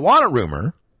fentanyl-laced marijuana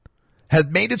rumor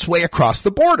had made its way across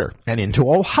the border and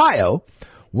into Ohio,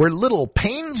 where little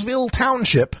Painesville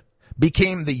Township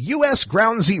became the U.S.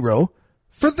 ground zero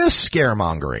for this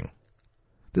scaremongering.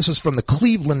 This is from the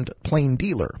Cleveland Plain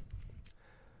Dealer.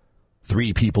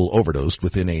 3 people overdosed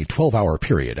within a 12-hour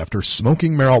period after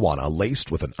smoking marijuana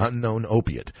laced with an unknown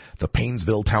opiate, the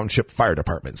Painesville Township Fire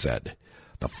Department said.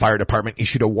 The fire department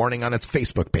issued a warning on its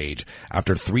Facebook page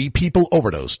after 3 people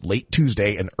overdosed late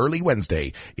Tuesday and early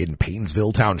Wednesday in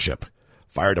Painesville Township.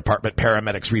 Fire department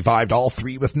paramedics revived all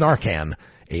 3 with Narcan,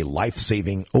 a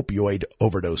life-saving opioid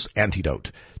overdose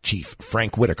antidote, Chief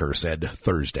Frank Whitaker said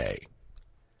Thursday.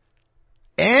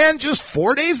 And just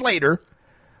 4 days later,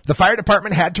 the fire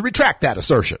department had to retract that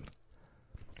assertion.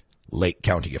 Lake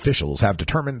County officials have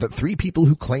determined that 3 people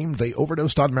who claimed they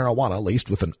overdosed on marijuana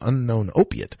laced with an unknown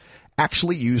opiate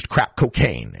actually used crack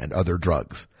cocaine and other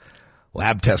drugs.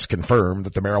 Lab tests confirmed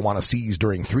that the marijuana seized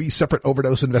during 3 separate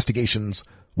overdose investigations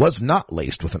was not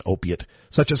laced with an opiate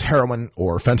such as heroin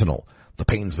or fentanyl, the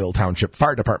Painesville Township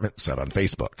Fire Department said on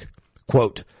Facebook.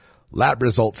 Quote, lab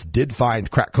results did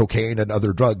find crack cocaine and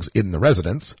other drugs in the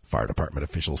residence, fire department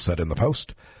officials said in the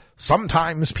post.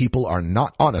 Sometimes people are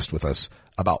not honest with us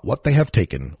about what they have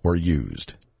taken or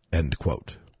used, end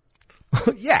quote.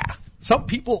 Yeah, some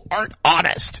people aren't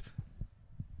honest.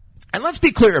 And let's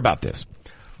be clear about this.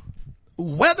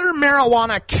 Whether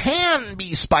marijuana can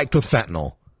be spiked with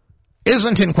fentanyl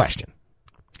isn't in question.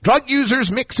 Drug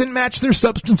users mix and match their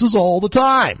substances all the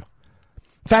time.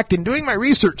 In fact, in doing my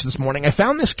research this morning, I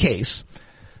found this case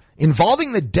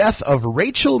involving the death of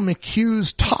Rachel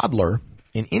McHugh's toddler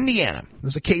in Indiana.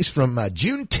 This is a case from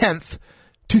June 10th,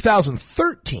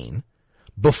 2013,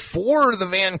 before the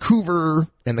Vancouver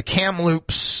and the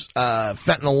Kamloops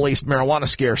fentanyl-laced marijuana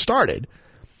scare started.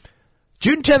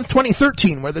 June 10th,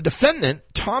 2013, where the defendant,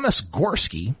 Thomas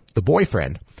Gorski, the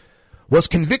boyfriend, was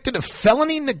convicted of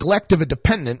felony neglect of a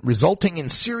dependent resulting in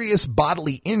serious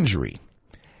bodily injury.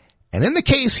 And in the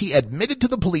case, he admitted to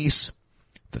the police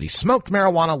that he smoked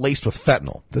marijuana laced with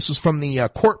fentanyl. This is from the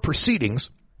court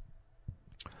proceedings.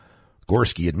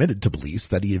 Gorski admitted to police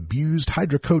that he abused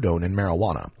hydrocodone and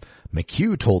marijuana.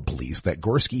 McHugh told police that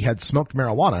Gorski had smoked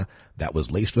marijuana that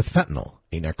was laced with fentanyl,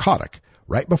 a narcotic,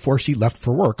 right before she left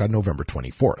for work on November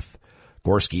 24th.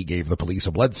 Gorski gave the police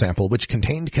a blood sample which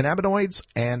contained cannabinoids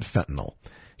and fentanyl.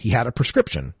 He had a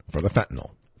prescription for the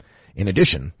fentanyl. In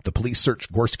addition, the police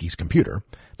searched Gorski's computer.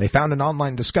 They found an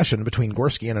online discussion between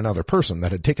Gorski and another person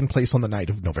that had taken place on the night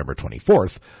of November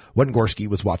 24th, when Gorski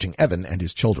was watching Evan and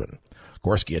his children.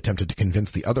 Gorski attempted to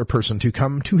convince the other person to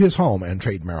come to his home and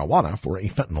trade marijuana for a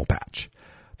fentanyl patch.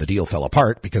 The deal fell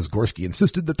apart because Gorski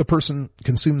insisted that the person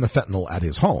consume the fentanyl at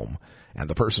his home, and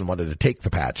the person wanted to take the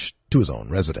patch to his own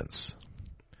residence.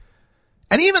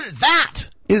 And even that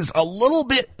is a little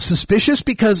bit suspicious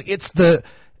because it's the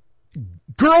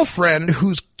girlfriend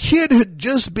whose kid had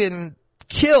just been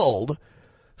killed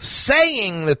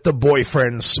saying that the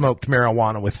boyfriend smoked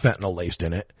marijuana with fentanyl laced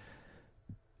in it.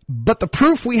 But the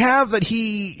proof we have that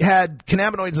he had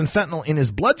cannabinoids and fentanyl in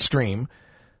his bloodstream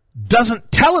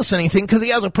doesn't tell us anything because he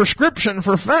has a prescription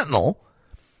for fentanyl.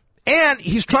 And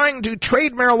he's trying to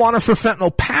trade marijuana for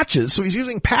fentanyl patches, so he's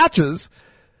using patches.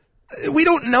 We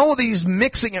don't know that he's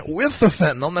mixing it with the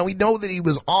fentanyl. Now, we know that he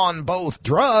was on both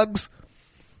drugs,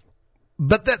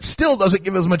 but that still doesn't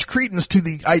give as much credence to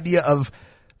the idea of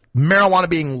marijuana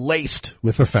being laced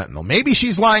with the fentanyl. Maybe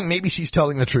she's lying, maybe she's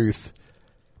telling the truth.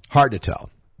 Hard to tell.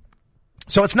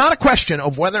 So it's not a question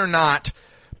of whether or not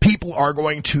people are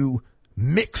going to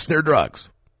mix their drugs,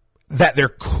 that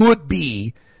there could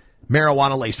be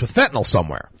marijuana laced with fentanyl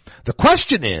somewhere. The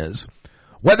question is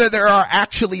whether there are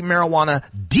actually marijuana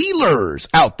dealers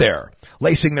out there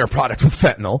lacing their product with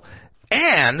fentanyl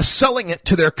and selling it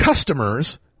to their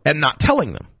customers and not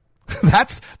telling them.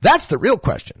 That's the real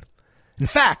question. In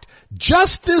fact,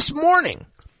 just this morning,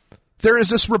 there is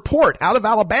this report out of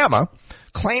Alabama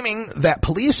claiming that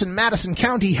police in Madison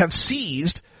County have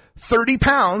seized 30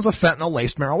 pounds of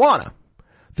fentanyl-laced marijuana.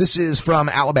 This is from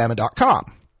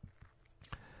Alabama.com.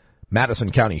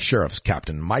 Madison County Sheriff's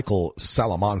Captain Michael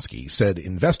Salamonski said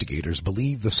investigators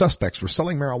believe the suspects were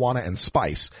selling marijuana and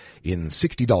spice in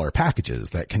 $60 packages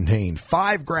that contained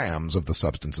 5 grams of the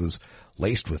substances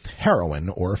laced with heroin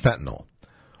or fentanyl.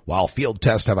 While field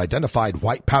tests have identified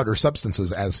white powder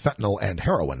substances as fentanyl and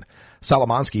heroin,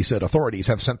 Salamonski said authorities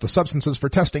have sent the substances for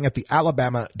testing at the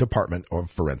Alabama Department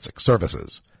of Forensic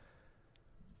Services.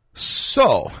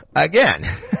 So, again,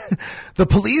 the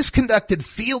police conducted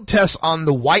field tests on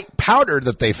the white powder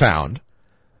that they found,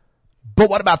 but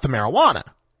what about the marijuana?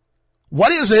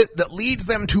 What is it that leads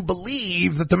them to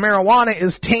believe that the marijuana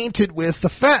is tainted with the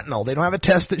fentanyl? They don't have a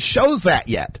test that shows that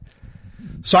yet.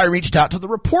 So I reached out to the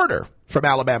reporter from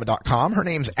Alabama.com. Her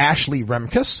name's Ashley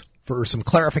Remkus. For some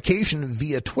clarification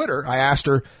via Twitter, I asked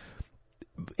her,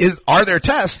 are there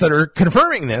tests that are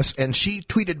confirming this? And she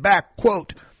tweeted back,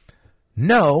 quote,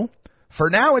 "No, for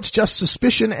now it's just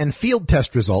suspicion and field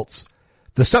test results.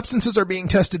 The substances are being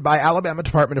tested by Alabama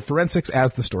Department of Forensics,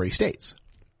 as the story states."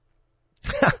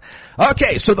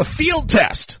 Okay, so the field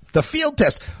test.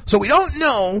 So we don't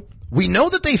know. We know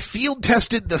that they field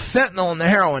tested the fentanyl and the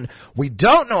heroin. We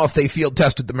don't know if they field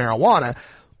tested the marijuana,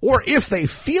 or if they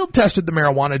field tested the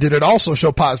marijuana, did it also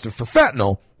show positive for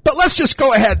fentanyl? But let's just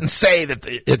go ahead and say that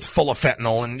it's full of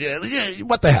fentanyl, and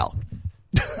what the hell?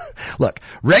 Look,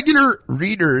 regular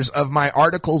readers of my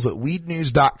articles at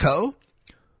weednews.co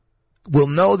will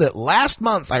know that last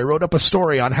month I wrote up a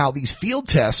story on how these field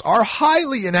tests are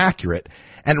highly inaccurate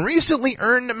and recently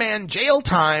earned a man jail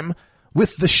time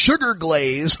with the sugar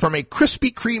glaze from a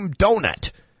Krispy Kreme donut,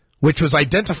 which was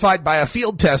identified by a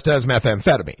field test as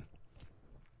methamphetamine.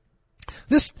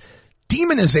 This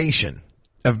demonization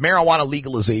of marijuana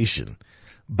legalization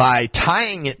by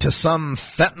tying it to some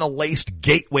fentanyl-laced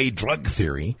gateway drug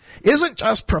theory isn't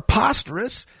just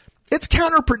preposterous, it's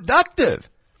counterproductive.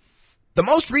 The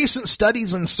most recent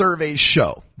studies and surveys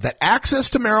show that access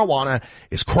to marijuana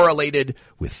is correlated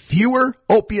with fewer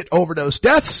opiate overdose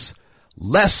deaths,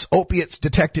 less opiates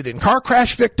detected in car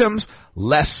crash victims,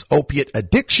 less opiate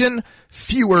addiction,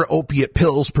 fewer opiate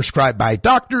pills prescribed by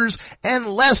doctors, and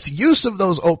less use of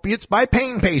those opiates by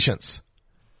pain patients.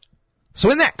 So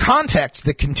in that context,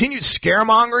 the continued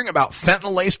scaremongering about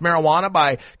fentanyl-laced marijuana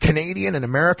by Canadian and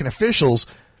American officials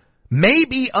may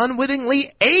be unwittingly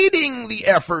aiding the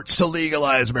efforts to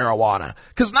legalize marijuana.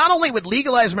 Because not only would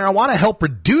legalized marijuana help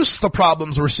reduce the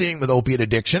problems we're seeing with opiate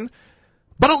addiction,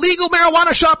 but a legal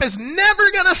marijuana shop is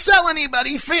never going to sell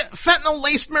anybody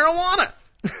fentanyl-laced marijuana.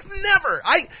 Never.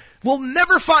 I will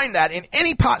never find that in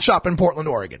any pot shop in Portland,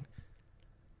 Oregon.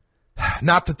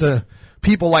 Not that the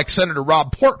people like Senator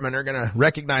Rob Portman are going to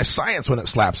recognize science when it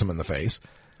slaps them in the face.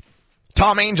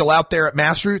 Tom Angel out there at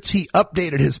Massroots, he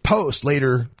updated his post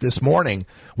later this morning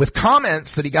with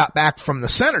comments that he got back from the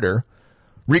senator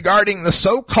regarding the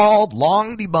so-called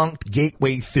long-debunked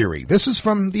gateway theory. This is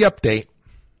from the update.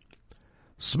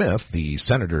 Smith, the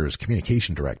senator's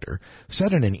communication director,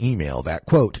 said in an email that,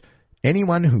 quote,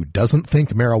 "Anyone who doesn't think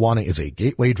marijuana is a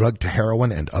gateway drug to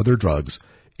heroin and other drugs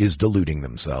is deluding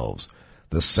themselves.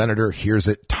 The senator hears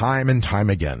it time and time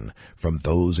again from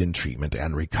those in treatment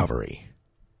and recovery."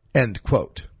 End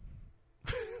quote.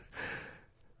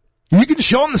 You can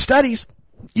show them the studies.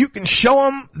 You can show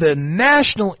them the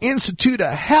National Institute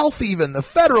of Health, even the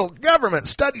federal government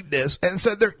studied this and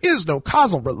said there is no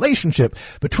causal relationship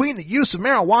between the use of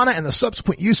marijuana and the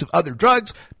subsequent use of other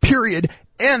drugs, period,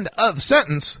 end of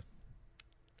sentence.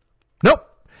 Nope.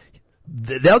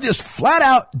 They'll just flat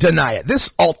out deny it.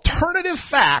 This alternative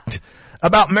fact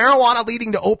about marijuana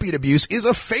leading to opiate abuse is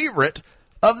a favorite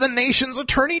of the nation's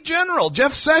Attorney General,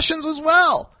 Jeff Sessions as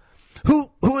well,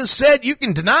 who has said you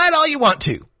can deny it all you want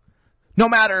to, no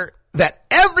matter that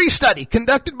every study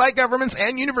conducted by governments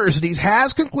and universities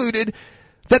has concluded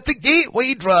that the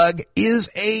gateway drug is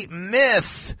a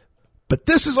myth. But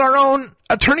this is our own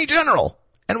Attorney General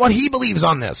and what he believes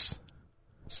on this.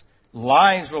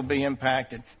 Lives will be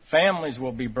impacted. Families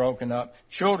will be broken up.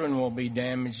 Children will be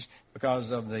damaged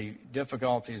because of the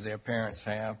difficulties their parents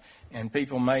have. And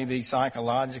people may be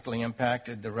psychologically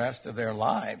impacted the rest of their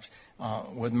lives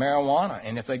with marijuana.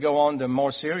 And if they go on to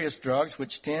more serious drugs,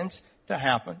 which tends to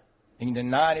happen You can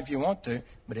deny it if you want to,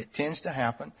 but it tends to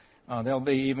happen. There'll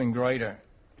be even greater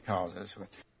causes.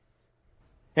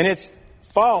 And it's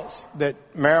false that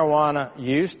marijuana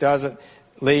use doesn't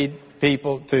lead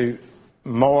people to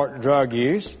more drug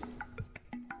use.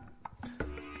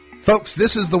 Folks,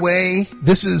 this is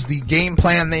the game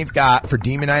plan they've got for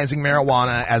demonizing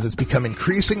marijuana as it's become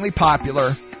increasingly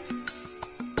popular.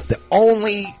 The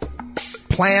only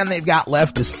plan they've got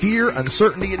left is fear,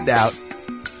 uncertainty, and doubt.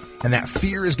 And that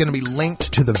fear is going to be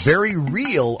linked to the very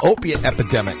real opiate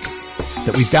epidemic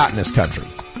that we've got in this country.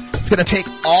 It's going to take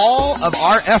all of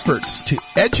our efforts to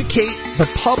educate the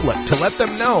public, to let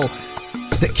them know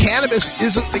that cannabis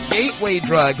isn't the gateway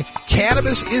drug.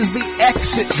 Cannabis is the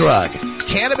exit drug.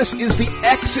 Cannabis is the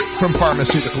exit from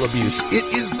pharmaceutical abuse. It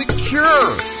is the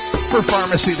cure for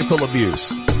pharmaceutical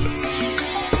abuse.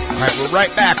 All right, we're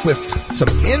right back with some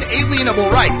inalienable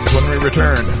rights when we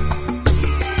return.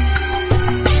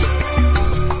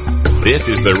 This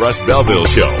is the Russ Belville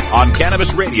Show on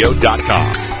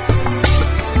CannabisRadio.com.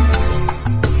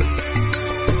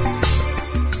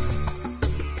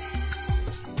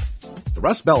 The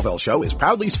Russ Belville Show is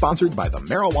proudly sponsored by the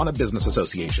Marijuana Business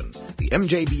Association. The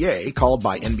MJBA, called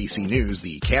by NBC News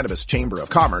the Cannabis Chamber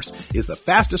of Commerce, is the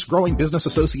fastest growing business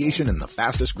association in the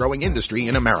fastest growing industry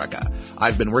in America.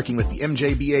 I've been working with the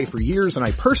MJBA for years, and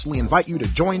I personally invite you to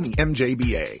join the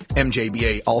MJBA.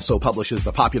 MJBA also publishes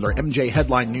the popular MJ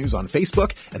Headline News on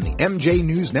Facebook and the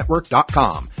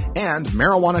MJNewsNetwork.com and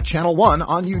Marijuana Channel 1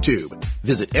 on YouTube.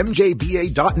 Visit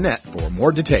MJBA.net for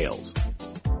more details.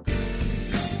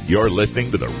 You're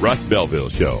listening to the Russ Belville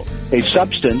Show. A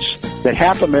substance that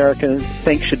half Americans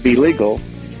think should be legal,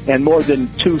 and more than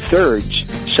 2/3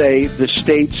 say the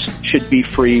states should be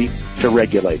free to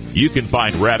regulate. You can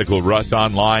find Radical Russ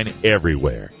online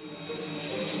everywhere.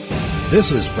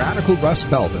 This is Radical Russ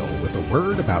Belville with a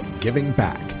word about giving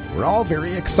back. We're all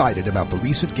very excited about the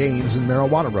recent gains in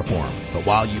marijuana reform, but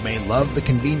while you may love the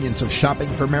convenience of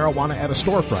shopping for marijuana at a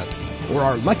storefront, or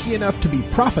are lucky enough to be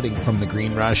profiting from the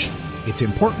green rush, it's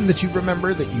important that you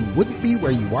remember that you wouldn't be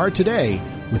where you are today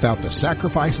without the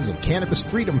sacrifices of cannabis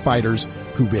freedom fighters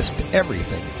who risked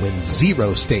everything when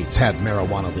 0 states had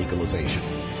marijuana legalization.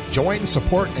 Join,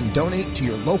 support, and donate to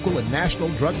your local and national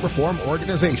drug reform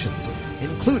organizations,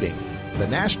 including the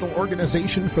National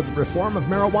Organization for the Reform of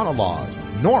Marijuana Laws,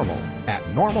 NORML,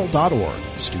 at normal.org,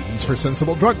 Students for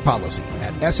Sensible Drug Policy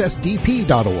at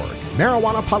ssdp.org,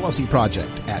 Marijuana Policy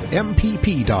Project at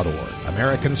mpp.org,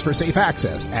 Americans for Safe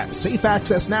Access at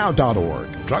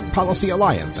safeaccessnow.org, Drug Policy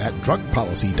Alliance at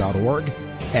drugpolicy.org,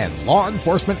 and Law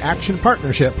Enforcement Action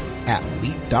Partnership at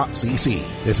leap.cc.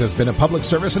 This has been a public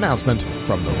service announcement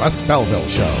from the Russ Belville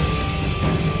Show.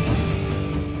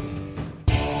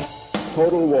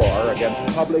 Total war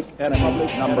against public enemy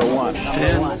number one.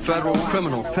 10 federal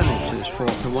criminal penalties for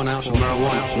up to 1 ounce of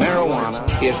marijuana. Marijuana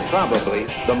is probably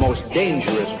the most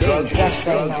dangerous drug.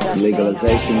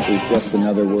 Legalization is just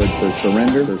another word for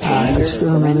surrender. I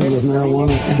experimented with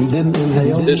marijuana and didn't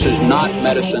inhale. This is not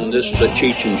medicine. This is a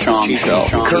Cheech and Chong show.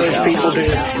 Encourage people to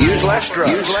use less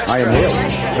drugs. I inhaled.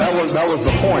 That was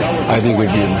the point. I think it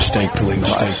would be a mistake to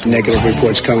legalize. Negative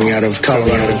reports coming out of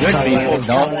Colorado. Good people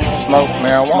don't smoke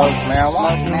marijuana. Radical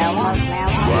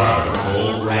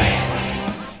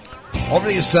Rant. Over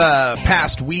these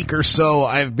past week or so,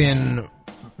 I've been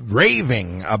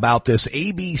raving about this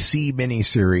ABC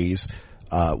miniseries,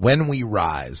 When We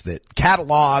Rise, that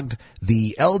cataloged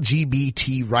the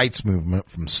LGBT rights movement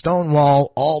from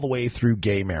Stonewall all the way through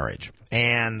gay marriage.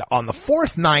 And on the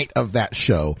 4th night of that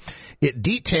show, it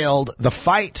detailed the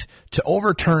fight to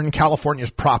overturn California's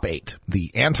Prop 8,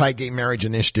 the anti-gay marriage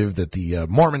initiative that the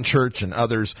Mormon Church and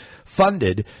others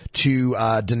funded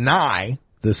to deny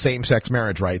the same-sex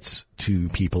marriage rights to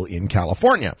people in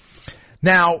California.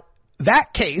 Now,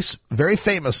 that case, very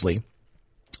famously,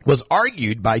 was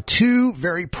argued by 2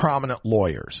 very prominent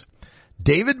lawyers,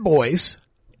 David Boies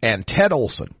and Ted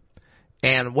Olson.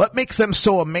 And what makes them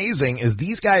so amazing is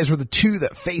these guys were the 2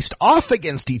 that faced off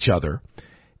against each other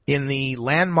in the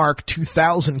landmark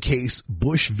 2000 case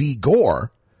Bush v.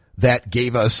 Gore that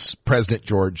gave us President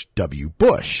George W.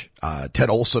 Bush.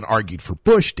 Ted Olson argued for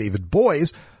Bush. David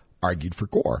Boies argued for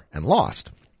Gore and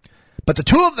lost. But the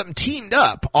 2 of them teamed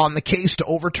up on the case to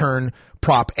overturn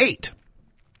Prop 8.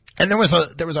 And there was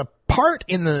a part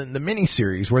in the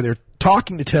miniseries where they're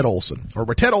talking to Ted Olson, or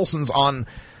where Ted Olson's on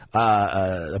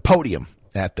a podium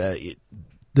at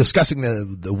discussing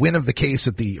the win of the case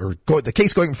the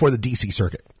case going before the D.C.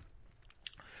 Circuit.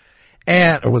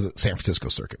 Or was it San Francisco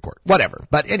Circuit Court? Whatever.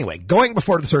 But anyway, going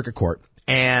before the Circuit Court,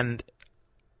 and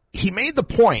he made the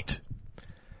point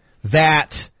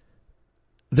that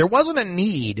there wasn't a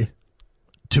need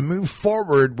to move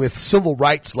forward with civil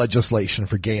rights legislation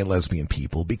for gay and lesbian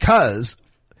people because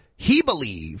he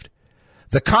believed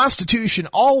the Constitution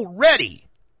already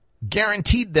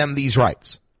guaranteed them these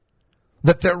rights.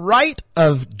 That the right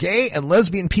of gay and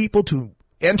lesbian people to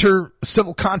enter a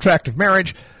civil contract of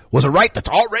marriage was a right that's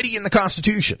already in the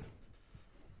Constitution.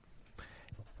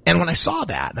 And when I saw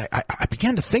that, I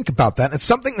began to think about that. It's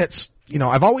something that's,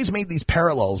 I've always made these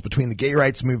parallels between the gay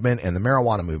rights movement and the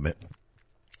marijuana movement.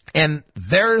 And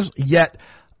there's yet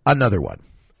another one.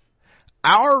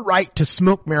 Our right to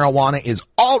smoke marijuana is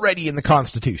already in the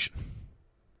Constitution.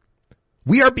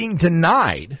 We are being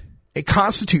denied a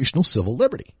constitutional civil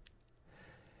liberty.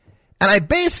 And I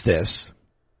base this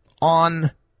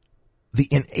on the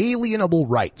inalienable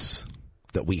rights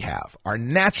that we have, our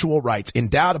natural rights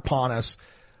endowed upon us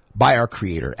by our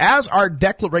Creator. As our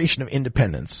Declaration of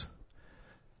Independence,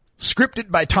 scripted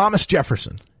by Thomas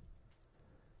Jefferson,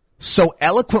 so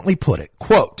eloquently put it,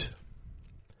 quote,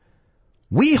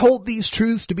 "We hold these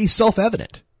truths to be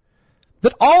self-evident,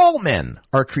 that all men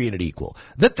are created equal,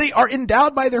 that they are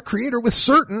endowed by their Creator with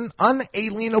certain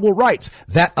unalienable rights,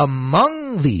 that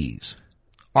among these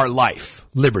are life,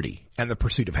 liberty, and the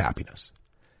pursuit of happiness.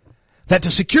 That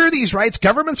to secure these rights,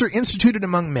 governments are instituted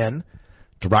among men,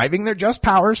 deriving their just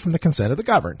powers from the consent of the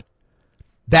governed.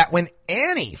 That when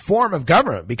any form of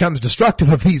government becomes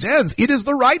destructive of these ends, it is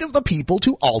the right of the people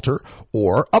to alter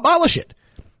or abolish it,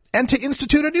 and to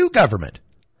institute a new government,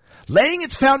 laying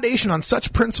its foundation on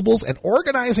such principles and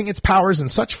organizing its powers in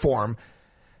such form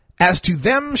as to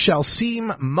them shall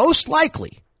seem most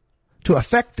likely to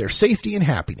affect their safety and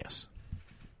happiness."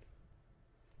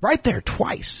 Right there,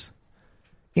 twice,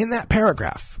 in that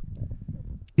paragraph,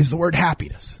 is the word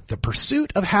happiness. The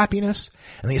pursuit of happiness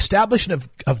and the establishment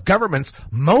of governments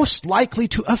most likely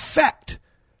to affect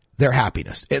their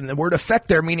happiness. And the word affect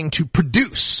there meaning to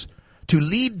produce, to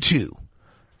lead to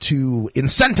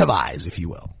incentivize, if you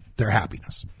will, their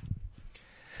happiness.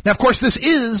 Now, of course, this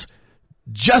is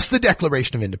just the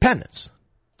Declaration of Independence.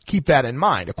 Keep that in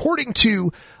mind. According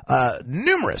to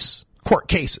numerous court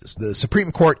cases, the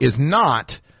Supreme Court has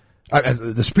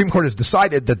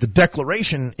decided that the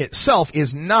Declaration itself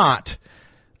is not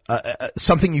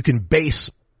something you can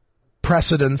base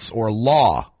precedence or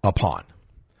law upon.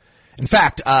 In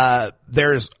fact,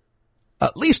 there's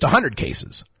at least 100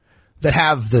 cases that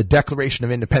have the Declaration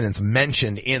of Independence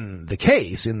mentioned in the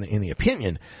case, in the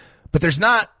opinion, but there's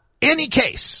not any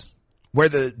case where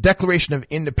the Declaration of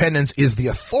Independence is the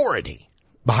authority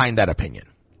behind that opinion.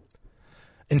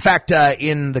 In fact,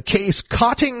 in the case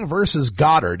Cotting versus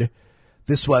Goddard,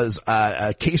 this was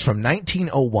a case from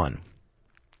 1901.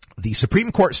 The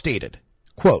Supreme Court stated,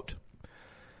 quote,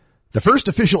 "The first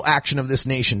official action of this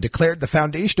nation declared the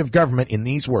foundation of government in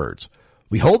these words: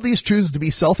 We hold these truths to be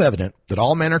self-evident, that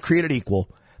all men are created equal,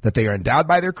 that they are endowed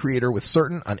by their Creator with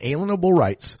certain unalienable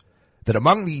rights, that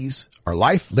among these are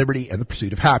life, liberty, and the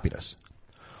pursuit of happiness.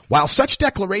 While such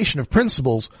declaration of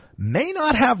principles may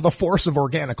not have the force of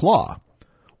organic law,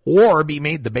 or be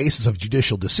made the basis of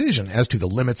judicial decision as to the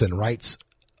limits and rights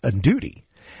and duty,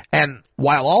 and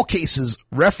while all cases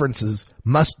references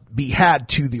must be had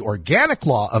to the organic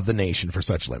law of the nation for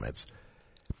such limits,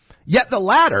 yet the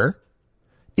latter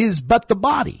is but the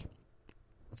body,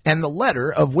 and the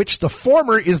letter of which the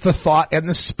former is the thought and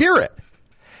the spirit.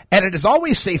 And it is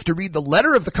always safe to read the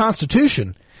letter of the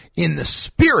Constitution in the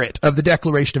spirit of the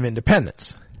Declaration of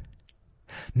Independence.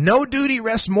 No duty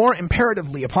rests more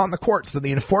imperatively upon the courts than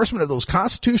the enforcement of those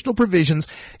constitutional provisions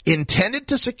intended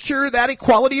to secure that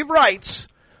equality of rights,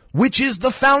 which is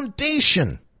the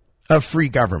foundation of free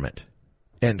government."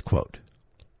 End quote.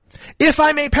 If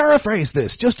I may paraphrase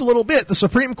this just a little bit, the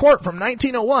Supreme Court from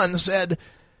 1901 said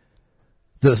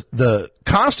the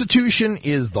Constitution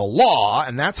is the law,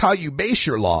 and that's how you base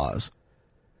your laws,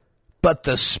 but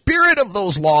the spirit of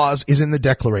those laws is in the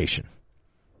Declaration.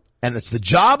 And it's the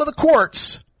job of the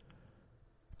courts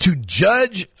to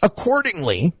judge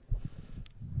accordingly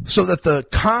so that the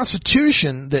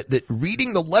Constitution, that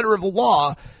reading the letter of the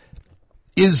law,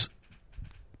 is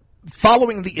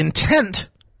following the intent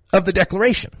of the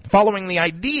Declaration, following the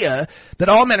idea that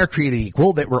all men are created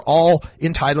equal, that we're all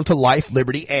entitled to life,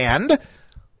 liberty, and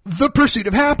the pursuit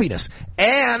of happiness,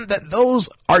 and that those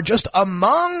are just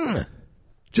among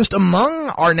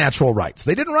our natural rights.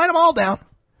 They didn't write them all down.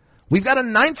 We've got a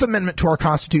 9th Amendment to our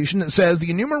Constitution that says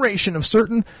the enumeration of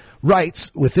certain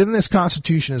rights within this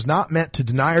Constitution is not meant to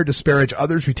deny or disparage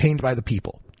others retained by the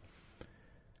people,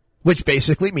 which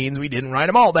basically means we didn't write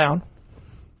them all down.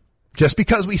 Just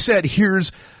because we said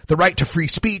here's the right to free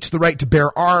speech, the right to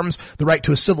bear arms, the right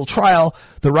to a civil trial,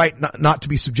 the right not to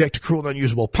be subject to cruel and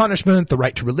unusual punishment, the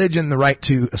right to religion, the right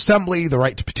to assembly, the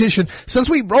right to petition. Since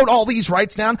we wrote all these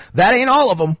rights down, that ain't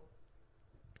all of them.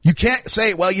 You can't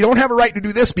say, well, you don't have a right to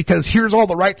do this because here's all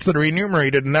the rights that are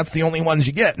enumerated and that's the only ones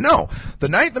you get. No, the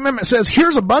Ninth Amendment says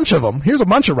here's a bunch of them, here's a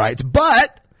bunch of rights,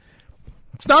 but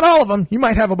it's not all of them. You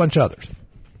might have a bunch of others.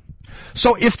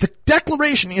 So if the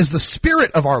Declaration is the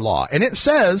spirit of our law, and it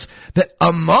says that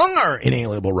among our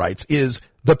inalienable rights is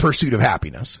the pursuit of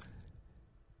happiness,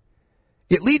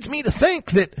 it leads me to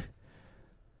think that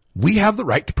we have the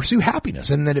right to pursue happiness,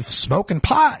 and that if smoking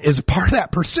pot is a part of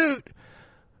that pursuit,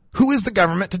 who is the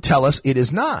government to tell us it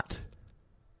is not?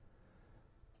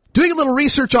 Doing a little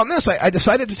research on this, I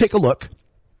decided to take a look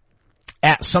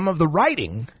at some of the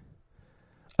writing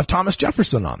of Thomas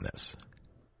Jefferson on this.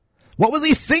 What was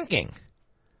he thinking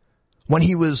when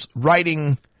he was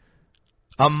writing,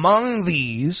 among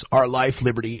these are life,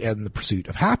 liberty, and the pursuit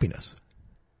of happiness?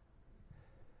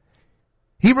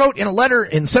 He wrote in a letter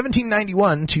in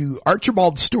 1791 to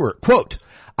Archibald Stuart, quote,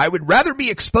 I would rather be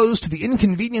exposed to the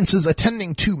inconveniences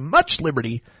attending too much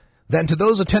liberty than to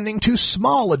those attending too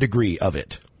small a degree of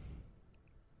it.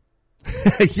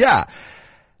 Yeah.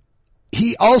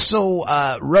 He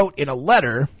also wrote in a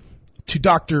letter to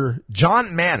Dr.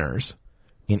 John Manners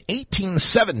in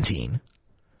 1817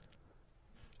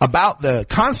 about the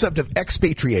concept of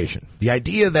expatriation, the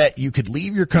idea that you could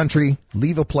leave your country,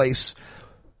 leave a place,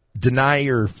 deny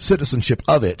your citizenship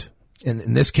of it.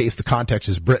 In this case, the context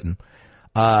is Britain.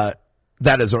 That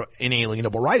is an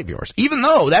inalienable right of yours, even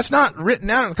though that's not written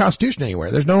down in the Constitution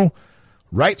anywhere. There's no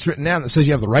rights written down that says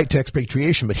you have the right to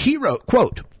expatriation. But he wrote,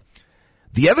 quote,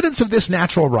 the evidence of this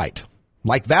natural right,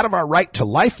 like that of our right to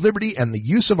life, liberty, and the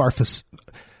use of our The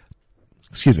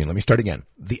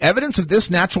evidence of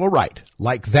this natural right,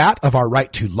 like that of our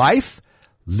right to life,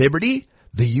 liberty,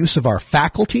 the use of our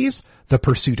faculties, the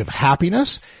pursuit of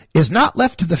happiness, is not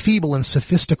left to the feeble and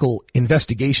sophistical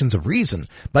investigations of reason,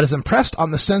 but is impressed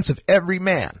on the sense of every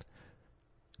man.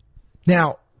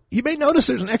 Now, you may notice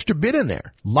there's an extra bit in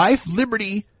there. Life,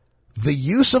 liberty, the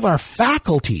use of our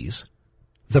faculties,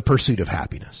 the pursuit of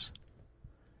happiness.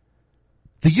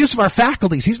 The use of our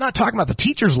faculties, he's not talking about the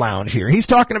teacher's lounge here. He's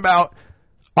talking about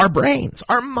our brains,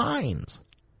 our minds.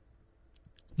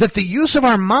 That the use of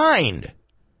our mind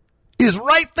is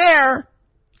right there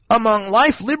among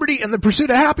life, liberty, and the pursuit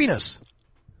of happiness.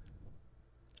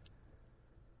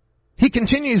 He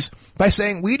continues by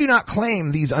saying, we do not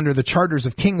claim these under the charters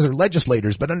of kings or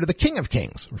legislators, but under the King of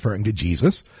Kings, referring to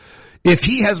Jesus. If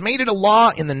he has made it a law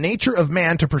in the nature of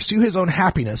man to pursue his own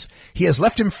happiness, he has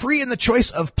left him free in the choice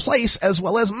of place as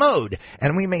well as mode,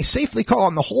 and we may safely call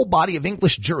on the whole body of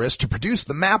English jurists to produce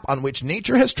the map on which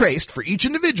nature has traced for each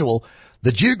individual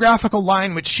the geographical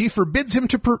line which she forbids him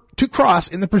to cross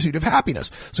in the pursuit of happiness.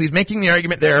 So he's making the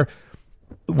argument there,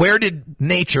 where did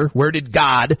nature, where did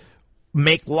God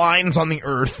make lines on the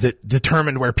earth that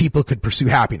determined where people could pursue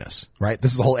happiness, right?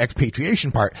 This is the whole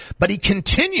expatriation part. But he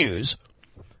continues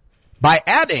by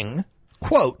adding,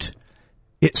 quote,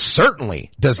 it certainly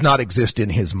does not exist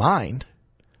in his mind.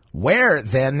 Where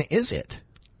then is it?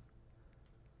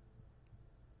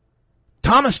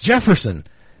 Thomas Jefferson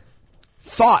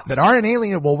thought that our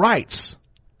inalienable rights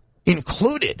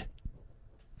included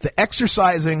the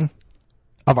exercising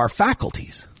of our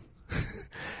faculties.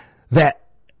 That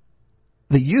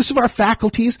the use of our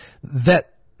faculties,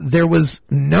 that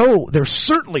there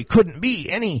certainly couldn't be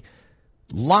any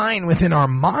line within our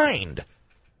mind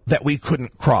that we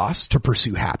couldn't cross to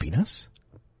pursue happiness.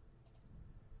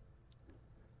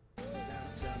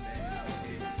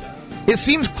 It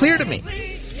seems clear to me,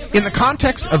 in the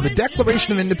context of the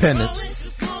Declaration of Independence,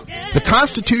 the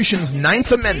Constitution's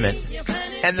Ninth Amendment,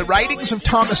 and the writings of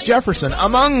Thomas Jefferson,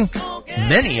 among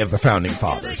many of the Founding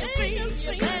Fathers,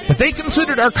 that they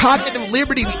considered our cognitive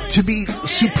liberty to be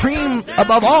supreme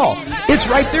above all. It's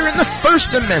right there in the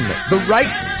First Amendment, the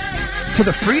right to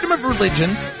the freedom of religion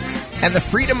and the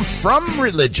freedom from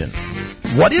religion.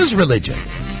 What is religion?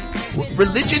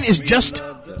 Religion is just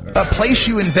a place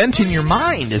you invent in your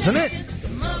mind, isn't it?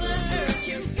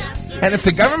 And if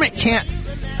the government can't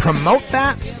promote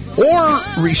that or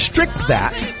restrict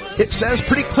that, it says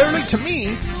pretty clearly to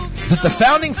me that the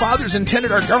Founding Fathers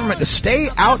intended our government to stay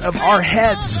out of our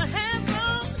heads.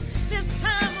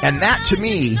 And that, to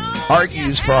me,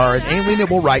 argues for our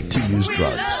inalienable right to use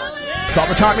drugs. That's all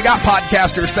the time we got,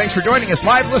 podcasters. Thanks for joining us.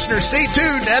 Live listeners, stay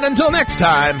tuned. And until next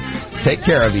time, take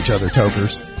care of each other,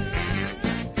 tokers.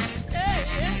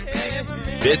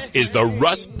 This is the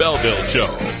Russ Belville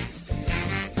Show.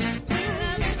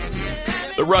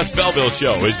 The Russ Belville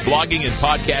Show is blogging and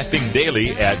podcasting daily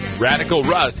at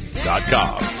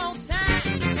radicalruss.com.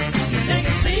 You take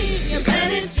a seed, you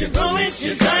plant it, you grow it,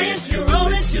 you dry it, you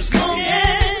roll it.